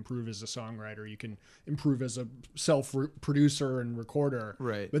 instruments, you can improve as a songwriter, you can improve as a self-producer and recorder.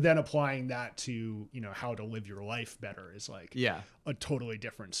 Right. But then applying that to, how to live your life better is like Yeah. a totally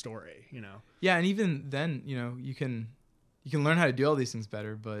different story, Yeah. And even then, you can learn how to do all these things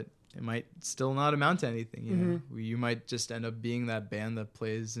better, but it might still not amount to anything. You might just end up being that band that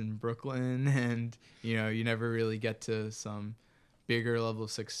plays in Brooklyn, and you never really get to some bigger level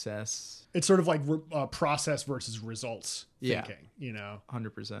of success. It's sort of like process versus results Yeah. thinking,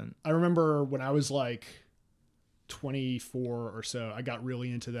 100%. I remember when I was like 24 or so, I got really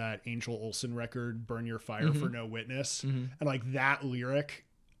into that Angel Olsen record, Burn Your Fire for No Witness. And like that lyric,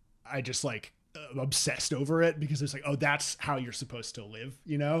 I just like obsessed over it, because it's like, oh, that's how you're supposed to live,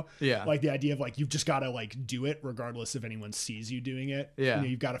 Yeah. like the idea of like, you've just got to like do it regardless if anyone sees you doing it. Yeah.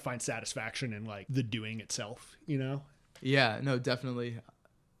 You've got to find satisfaction in like the doing itself, Yeah, no, definitely.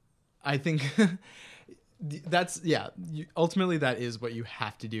 I think that's, ultimately that is what you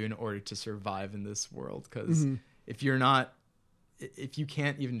have to do in order to survive in this world. Because if you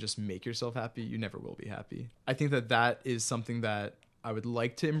can't even just make yourself happy, you never will be happy. I think that is something that I would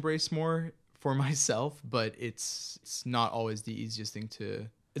like to embrace more for myself, but it's not always the easiest thing to,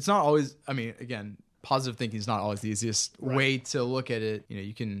 it's not always, I mean, again, positive thinking is not always the easiest way to look at it.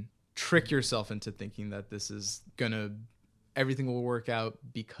 You can trick yourself into thinking that everything will work out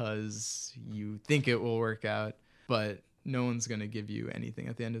because you think it will work out, but no one's going to give you anything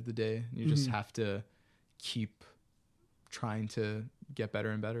at the end of the day. You just have to keep trying to get better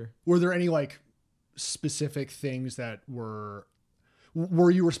and better. Were there any like specific things that were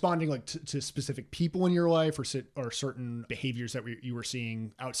you responding like to specific people in your life, or certain behaviors that you were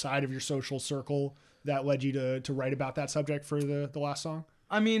seeing outside of your social circle that led you to write about that subject for the last song?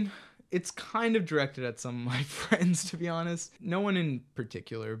 I mean, it's kind of directed at some of my friends, to be honest. No one in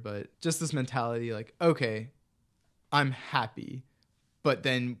particular, but just this mentality like, okay, I'm happy. But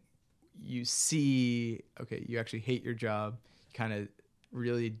then you see, okay, you actually hate your job. You kind of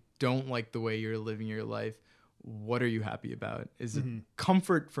really don't like the way you're living your life. what are you happy about? Is it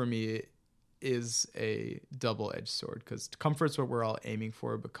comfort for me is a double-edged sword, because comfort's what we're all aiming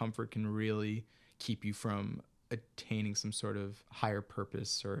for, but comfort can really keep you from attaining some sort of higher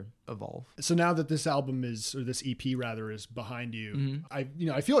purpose or evolve. So now that this album is, or this EP rather, is behind you,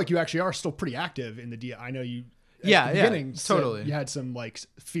 I feel like you actually are still pretty active in the I know you at the beginning totally. you had some like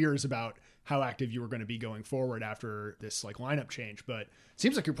fears about how active you were going to be going forward after this like lineup change, but it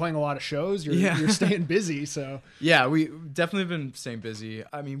seems like you're playing a lot of shows. You're staying busy. So yeah, we definitely been staying busy.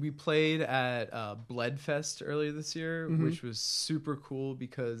 I mean, we played at Bled-Fest earlier this year, which was super cool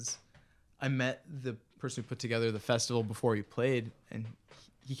because I met the person who put together the festival before we played, and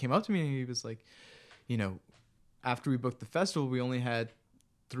he came up to me and he was like, you know, after we booked the festival, we only had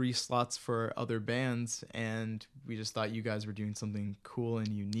 3 slots for other bands, and we just thought you guys were doing something cool and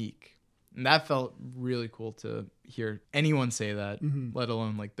unique. And that felt really cool to hear anyone say that, let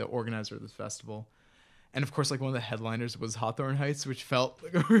alone like the organizer of this festival. And of course, like one of the headliners was Hawthorne Heights, which felt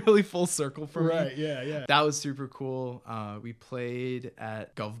like a really full circle for me. Right, yeah. That was super cool. We played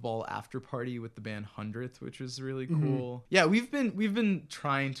at Govball After Party with the band 100th, which was really cool. Yeah, we've been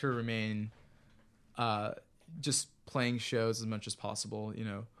trying to remain just playing shows as much as possible. You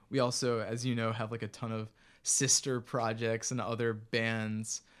know, we also, as you know, have like a ton of sister projects and other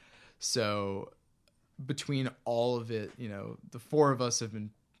bands. So between all of it, you know, the 4 of us have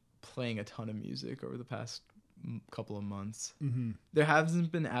been playing a ton of music over the past couple of months. There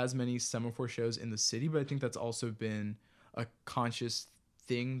hasn't been as many Semaphore shows in the city, but I think that's also been a conscious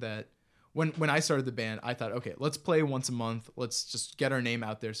thing that when I started the band, I thought, okay, let's play once a month. Let's just get our name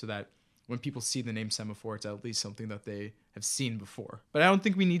out there so that when people see the name Semaphore, it's at least something that they have seen before. But I don't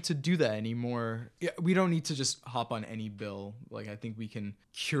think we need to do that anymore. Yeah, we don't need to just hop on any bill. Like, I think we can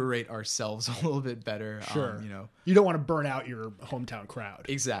curate ourselves a little bit better. Sure. You know, you don't want to burn out your hometown crowd.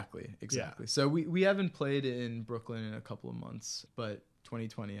 Exactly. Yeah. So we haven't played in Brooklyn in a couple of months, but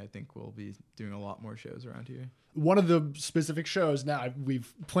 2020, I think we'll be doing a lot more shows around here. One of the specific shows, now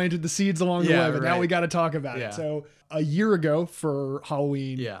we've planted the seeds along the way, but now we got to talk about it. So a year ago for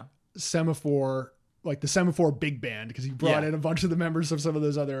Halloween, Semaphore, like the Semaphore Big Band, because he brought in a bunch of the members of some of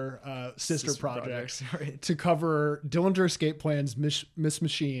those other sister projects to cover Dillinger Escape Plan's Miss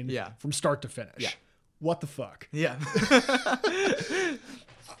Machine from start to finish. Yeah. What the fuck? Yeah.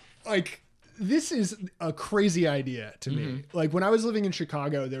 Like, this is a crazy idea to me. Like, when I was living in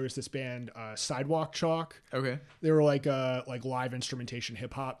Chicago, there was this band, Sidewalk Chalk. Okay. They were like live instrumentation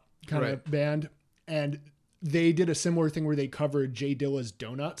hip hop kind of band, and they did a similar thing where they covered Jay Dilla's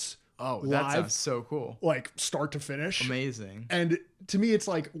Donuts. Oh, live, that sounds so cool. Like start to finish. Amazing. And to me, it's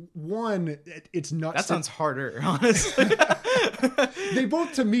like, one, it's nuts. That sounds harder, honestly. They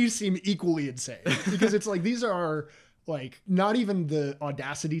both, to me, seem equally insane, because it's like, these are like not even the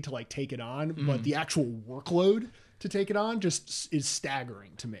audacity to like take it on, but the actual workload to take it on just is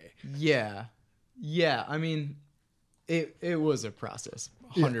staggering to me. Yeah. I mean, it was a process,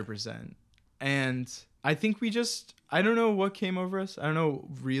 100%. And I think I don't know what came over us. I don't know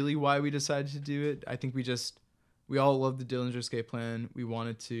really why we decided to do it. I think we all love the Dillinger Escape Plan. We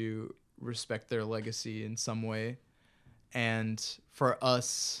wanted to respect their legacy in some way. And for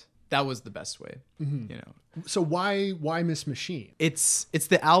us, that was the best way, you know. So why Miss Machine? It's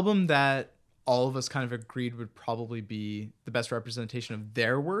the album that all of us kind of agreed would probably be the best representation of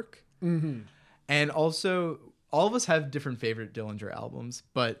their work. And also, all of us have different favorite Dillinger albums,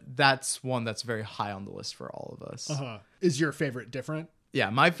 but that's one that's very high on the list for all of us. Is your favorite different? Yeah,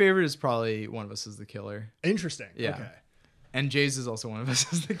 my favorite is probably One of Us is the Killer. Interesting. Yeah. Okay. And Jay's is also One of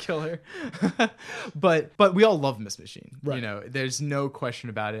Us is the Killer. but we all love Miss Machine. Right. You know, there's no question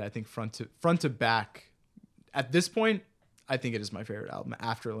about it. I think front to back, at this point, I think it is my favorite album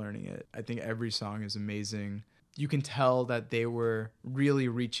after learning it. I think every song is amazing. You can tell that they were really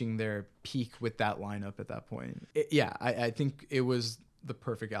reaching their peak with that lineup at that point. I think it was the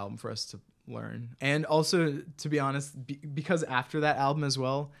perfect album for us to learn. And also, to be honest, because after that album as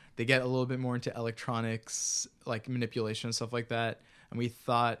well, they get a little bit more into electronics, like manipulation and stuff like that. And we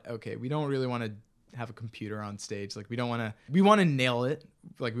thought, okay, we don't really want to have a computer on stage. Like, we want to nail it.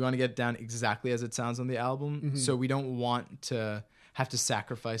 Like, we want to get it down exactly as it sounds on the album. So we don't want to have to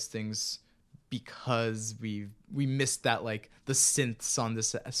sacrifice things because we missed that, like the synths on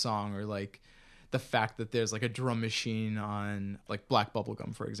this song, or like the fact that there's like a drum machine on like Black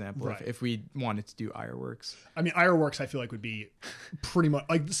Bubblegum, for example, right. if we wanted to do Ironworks. I mean, Ironworks I feel like would be pretty much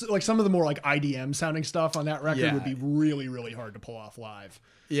like some of the more like IDM sounding stuff on that record would be really, really hard to pull off live.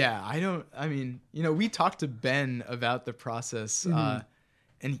 Yeah, I mean, you know, we talked to Ben about the process, and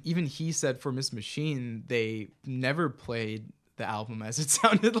even he said for Miss Machine, they never played the album as it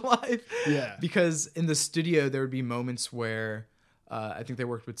sounded live. Yeah. Because in the studio, there would be moments where I think they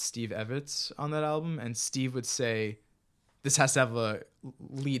worked with Steve Evitz on that album, and Steve would say, this has to have a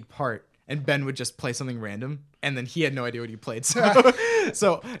lead part. And Ben would just play something random, and then he had no idea what he played.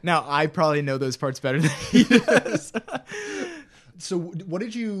 So now I probably know those parts better than he does. So what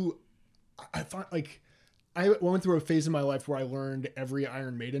did you... I find, like... I went through a phase in my life where I learned every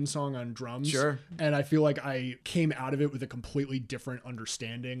Iron Maiden song on drums. Sure. And I feel like I came out of it with a completely different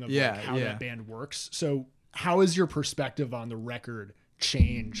understanding of how that band works. So how has your perspective on the record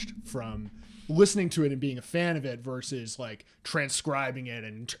changed from listening to it and being a fan of it versus like transcribing it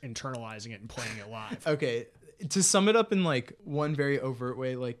and internalizing it and playing it live? Okay. To sum it up in like one very overt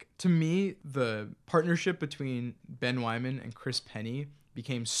way, like to me, the partnership between Ben Wyman and Chris Penny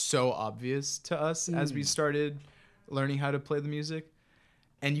became so obvious to us as we started learning how to play the music.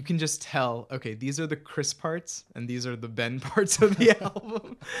 And you can just tell, okay, these are the Chris parts and these are the Ben parts of the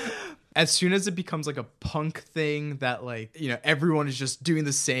album. As soon as it becomes like a punk thing that like, you know, everyone is just doing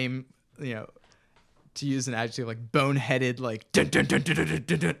the same, you know, to use an adjective, like boneheaded, like dun, dun, dun, dun, dun, dun,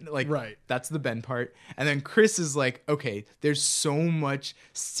 dun, dun, like right. That's the Ben part. And then Chris is like, okay, there's so much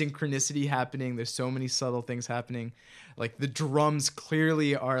synchronicity happening. There's so many subtle things happening. Like the drums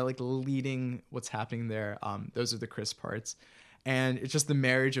clearly are like leading what's happening there. Those are the Chris parts. And it's just the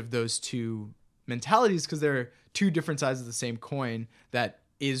marriage of those two mentalities, because they're two different sides of the same coin. That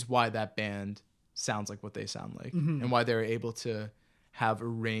is why that band sounds like what they sound like, and why they're able to have a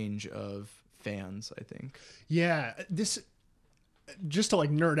range of fans, I think. Yeah, this, just to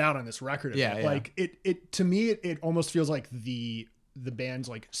like nerd out on this record a bit, yeah. like it to me it almost feels like the band's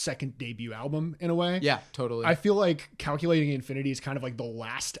like second debut album in a way. Yeah, totally. I feel like Calculating Infinity is kind of like the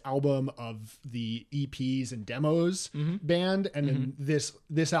last album of the EPs and demos band, and then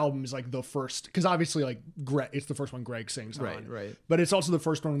this album is like the first, because obviously like it's the first one Greg sings on, right. but it's also the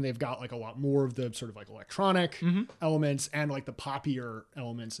first one when they've got like a lot more of the sort of like electronic elements and like the poppier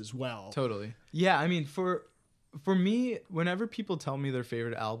elements as well. Totally. Yeah, I mean, for me, whenever people tell me their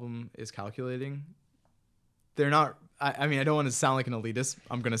favorite album is Calculating, they're not... I mean, I don't want to sound like an elitist.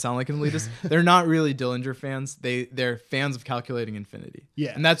 I'm going to sound like an elitist. They're not really Dillinger fans. They're fans of Calculating Infinity.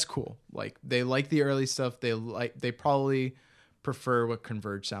 Yeah. And that's cool. Like, they like the early stuff. They probably prefer what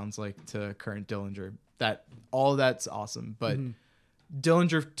Converge sounds like to current Dillinger. All that's awesome. But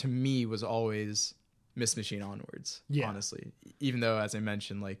Dillinger, to me, was always Miss Machine onwards, honestly. Even though, as I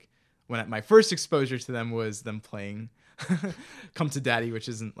mentioned, like, when my first exposure to them was them playing Come to Daddy, which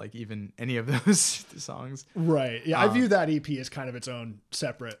isn't like even any of those songs. Right. Yeah. I view that EP as kind of its own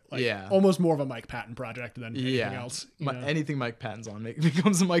separate, like almost more of a Mike Patton project than anything else. Anything Mike Patton's on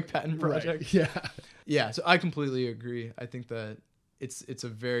becomes a Mike Patton project. Right. Yeah. Yeah. So I completely agree. I think that it's a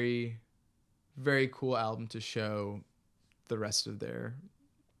very, very cool album to show the rest of their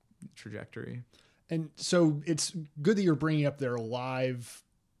trajectory. And so it's good that you're bringing up their live,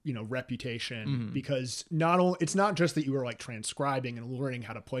 you know, reputation, because it's not just that you were like transcribing and learning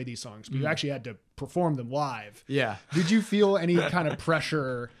how to play these songs, but you actually had to perform them live. Yeah. Did you feel any kind of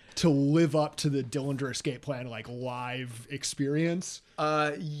pressure to live up to the Dillinger Escape Plan like live experience?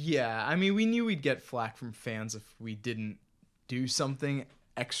 Yeah. I mean, we knew we'd get flack from fans if we didn't do something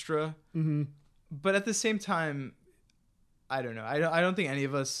extra. But at the same time, I don't know. I don't think any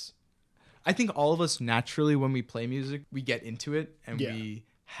of us. I think all of us naturally, when we play music, we get into it and we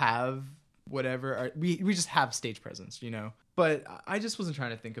have whatever, we just have stage presence, you know. But I just wasn't trying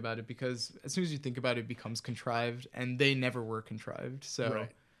to think about it, because as soon as you think about it, it becomes contrived, and they never were contrived. So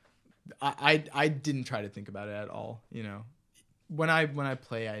I didn't try to think about it at all, you know. When I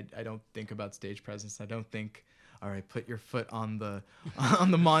play, I don't think about stage presence. I don't think, all right, put your foot on the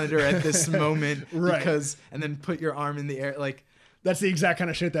monitor at this moment, because, and then put your arm in the air, like. That's the exact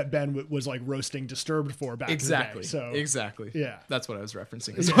kind of shit that Ben was like roasting Disturbed for back in the day. So exactly. Yeah. That's what I was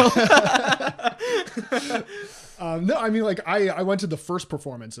referencing as well. No, I mean, like I went to the first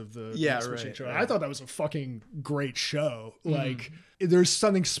performance of the right, show. right. I thought that was a fucking great show. Like there's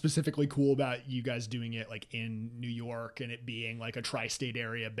something specifically cool about you guys doing it like in New York, and it being like a tri-state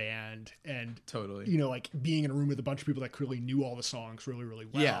area band, and totally, you know, like being in a room with a bunch of people that clearly knew all the songs really, really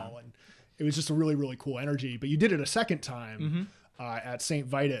well. Yeah. And it was just a really, really cool energy. But you did it a second time. At St.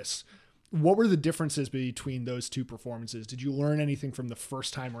 Vitus. What were the differences between those two performances? Did you learn anything from the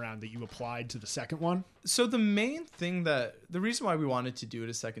first time around that you applied to the second one? So the main thing the reason why we wanted to do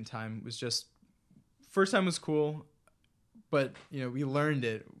it a second time was just, first time was cool, but you know, we learned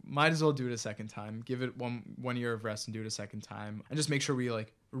it. Might as well do it a second time. Give it one year of rest and do it a second time, and just make sure we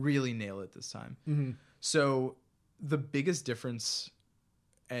like really nail it this time. So the biggest difference,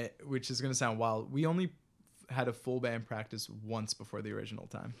 which is going to sound wild, we only had a full band practice once before the original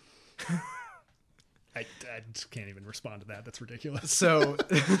time. I just can't even respond to that. That's ridiculous. So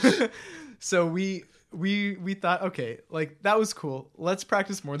so we thought, okay, like that was cool. Let's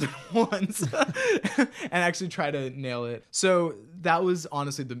practice more than once and actually try to nail it. So that was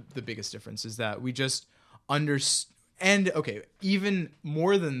honestly the biggest difference, is that we just understand. And okay, even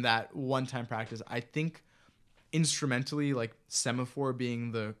more than that one-time practice, I think instrumentally, like Semaphore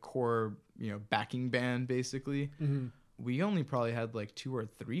being the core, backing band basically, we only probably had like 2 or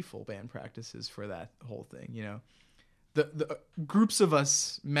 3 full band practices for that whole thing. The groups of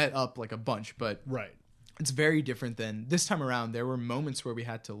us met up like a bunch, but Right. it's very different than this time around. There were moments where we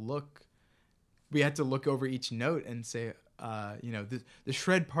had to look over each note and say, the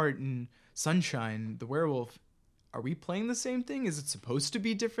shred part in Sunshine, the werewolf, are we playing the same thing? Is it supposed to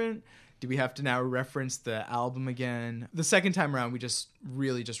be different? Do we have to now reference the album again? The second time around, we just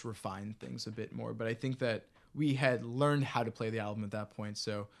really just refined things a bit more. But I think that we had learned how to play the album at that point,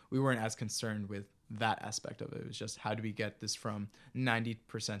 so we weren't as concerned with that aspect of it. It was just, how do we get this from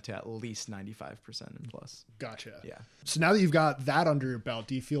 90% to at least 95% and plus? Gotcha. Yeah. So now that you've got that under your belt,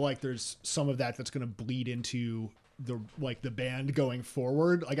 do you feel like there's some of that that's going to bleed into the band going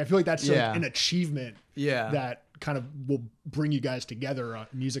forward? Like, I feel like that's like an achievement that kind of will bring you guys together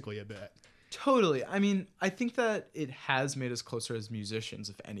musically a bit. Totally. I mean, I think that it has made us closer as musicians,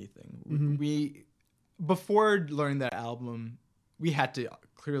 if anything. We, before learning that album, we had to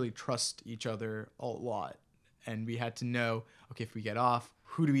clearly trust each other a lot. And we had to know, okay, if we get off,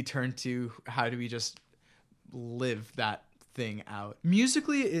 who do we turn to? How do we just live that thing out?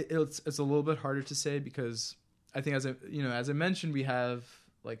 Musically, it's a little bit harder to say, because I think, as I mentioned, we have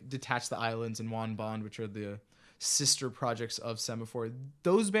like Detach the Islands and Juan Bond, which are the sister projects of Semaphore.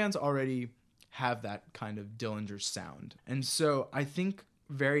 Those bands already have that kind of Dillinger sound. And so I think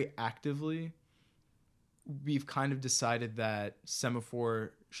very actively we've kind of decided that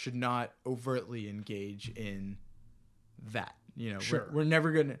Semaphore should not overtly engage in that. Sure. We're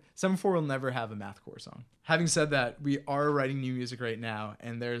never gonna. Semaphore will never have a mathcore song. Having said that, we are writing new music right now,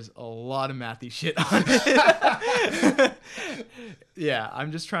 and there's a lot of mathy shit on it. Yeah,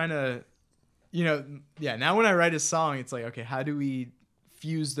 I'm just trying to, now when I write a song, it's like, okay, how do we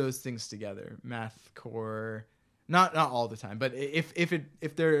fuse those things together? Mathcore, not all the time, but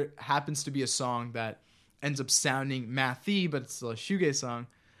if there happens to be a song that ends up sounding mathy, but it's still a shoegaze song,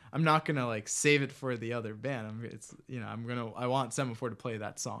 I'm not gonna like save it for the other band. I want Semaphore to play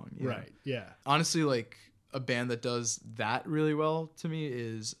that song. Right. Yeah. Honestly, like a band that does that really well to me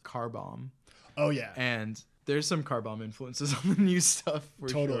is Car Bomb. Oh yeah. And there's some Car Bomb influences on the new stuff. For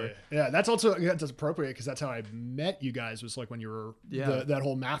totally. Sure. Yeah. That's appropriate, because that's how I met you guys, was like when you were that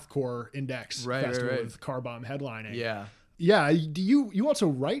whole Mathcore Index festival with Car Bomb headlining. Yeah. Yeah. Do you also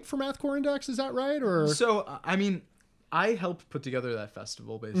write for Mathcore Index? Is that right? Or so I mean, I helped put together that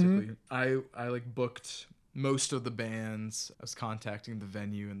festival, basically. I like booked most of the bands. I was contacting the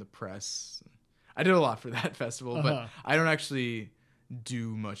venue and the press. I did a lot for that festival, but I don't actually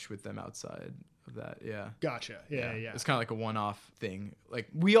do much with them outside of that. Yeah. Gotcha. Yeah. It's kind of like a one-off thing. Like,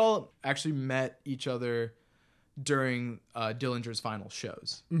 we all actually met each other during Dillinger's final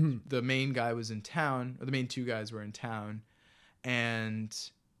shows. The main guy was in town, or the main 2 guys were in town, and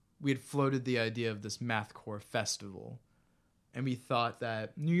we had floated the idea of this mathcore festival, and we thought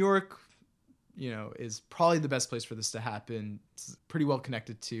that New York, is probably the best place for this to happen. It's pretty well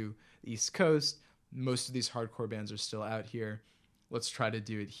connected to the East Coast. Most of these hardcore bands are still out here. Let's try to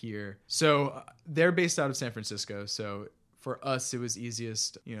do it here. So they're based out of San Francisco. So for us, it was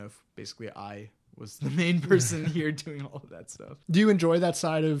easiest, basically I was the main person here doing all of that stuff. Do you enjoy that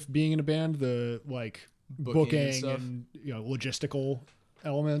side of being in a band, the like booking and logistical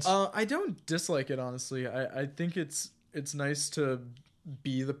elements? I don't dislike it, honestly. I think it's nice to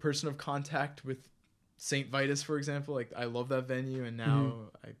be the person of contact with St. Vitus, for example. Like, I love that venue, and now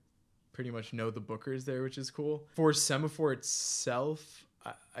I pretty much know the bookers there, which is cool. For Semaphore itself,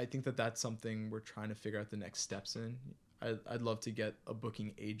 I think that that's something we're trying to figure out the next steps in. I'd love to get a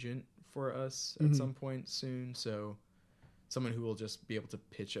booking agent for us at some point soon, so someone who will just be able to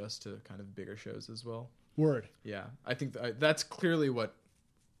pitch us to kind of bigger shows as well. Word. Yeah, I think that's clearly what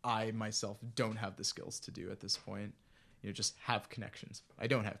I myself don't have the skills to do at this point. Just have connections. I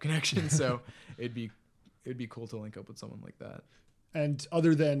don't have connections, so it'd be cool to link up with someone like that. And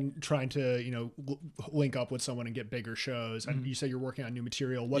other than trying to, link up with someone and get bigger shows, and you say you're working on new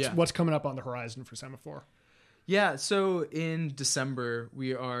material, what's coming up on the horizon for Semaphore? Yeah, so in December,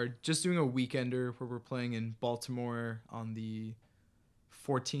 we are just doing a weekender where we're playing in Baltimore on the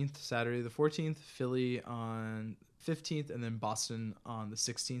 14th, Saturday the 14th, Philly on 15th, and then Boston on the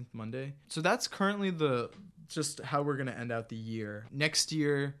 16th, Monday. So that's currently just how we're gonna end out the year. Next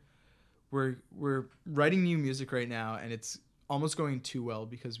year, we're writing new music right now, and it's almost going too well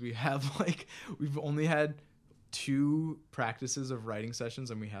because we've only had 2 practices of writing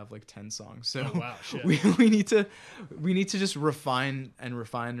sessions and we have like 10 songs. So Shit. we need to just refine. And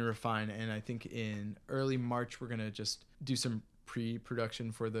I think in early March we're gonna just do some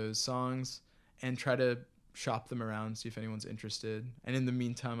pre-production for those songs and try to shop them around, see if anyone's interested. And in the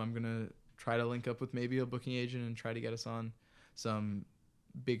meantime, I'm gonna try to link up with maybe a booking agent and try to get us on some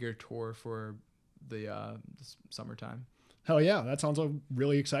bigger tour for the summertime. Hell yeah, that sounds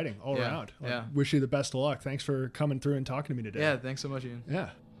really exciting all Yeah, around. yeah. Wish you the best of luck. Thanks for coming through and talking to me today. Yeah, thanks so much, Ian.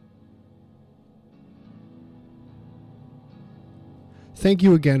 Yeah. Thank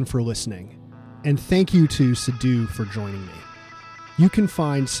you again for listening, and thank you to Sadhu for joining me. You can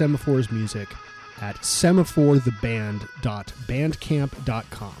find Semaphore's music at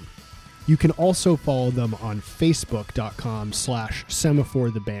semaphoretheband.bandcamp.com. You can also follow them on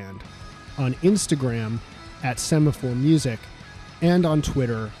facebook.com/semaphoretheband, on Instagram at Semaphore Music, and on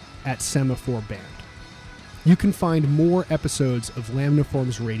Twitter at Semaphore Band. You can find more episodes of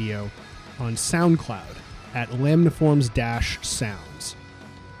Lamniforms Radio on SoundCloud at lamniforms-sounds.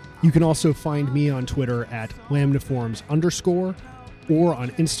 You can also find me on Twitter at lamniforms_ or on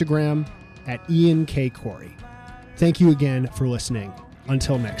Instagram at Ian K. Corey. Thank you again for listening.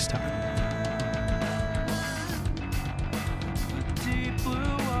 Until next time.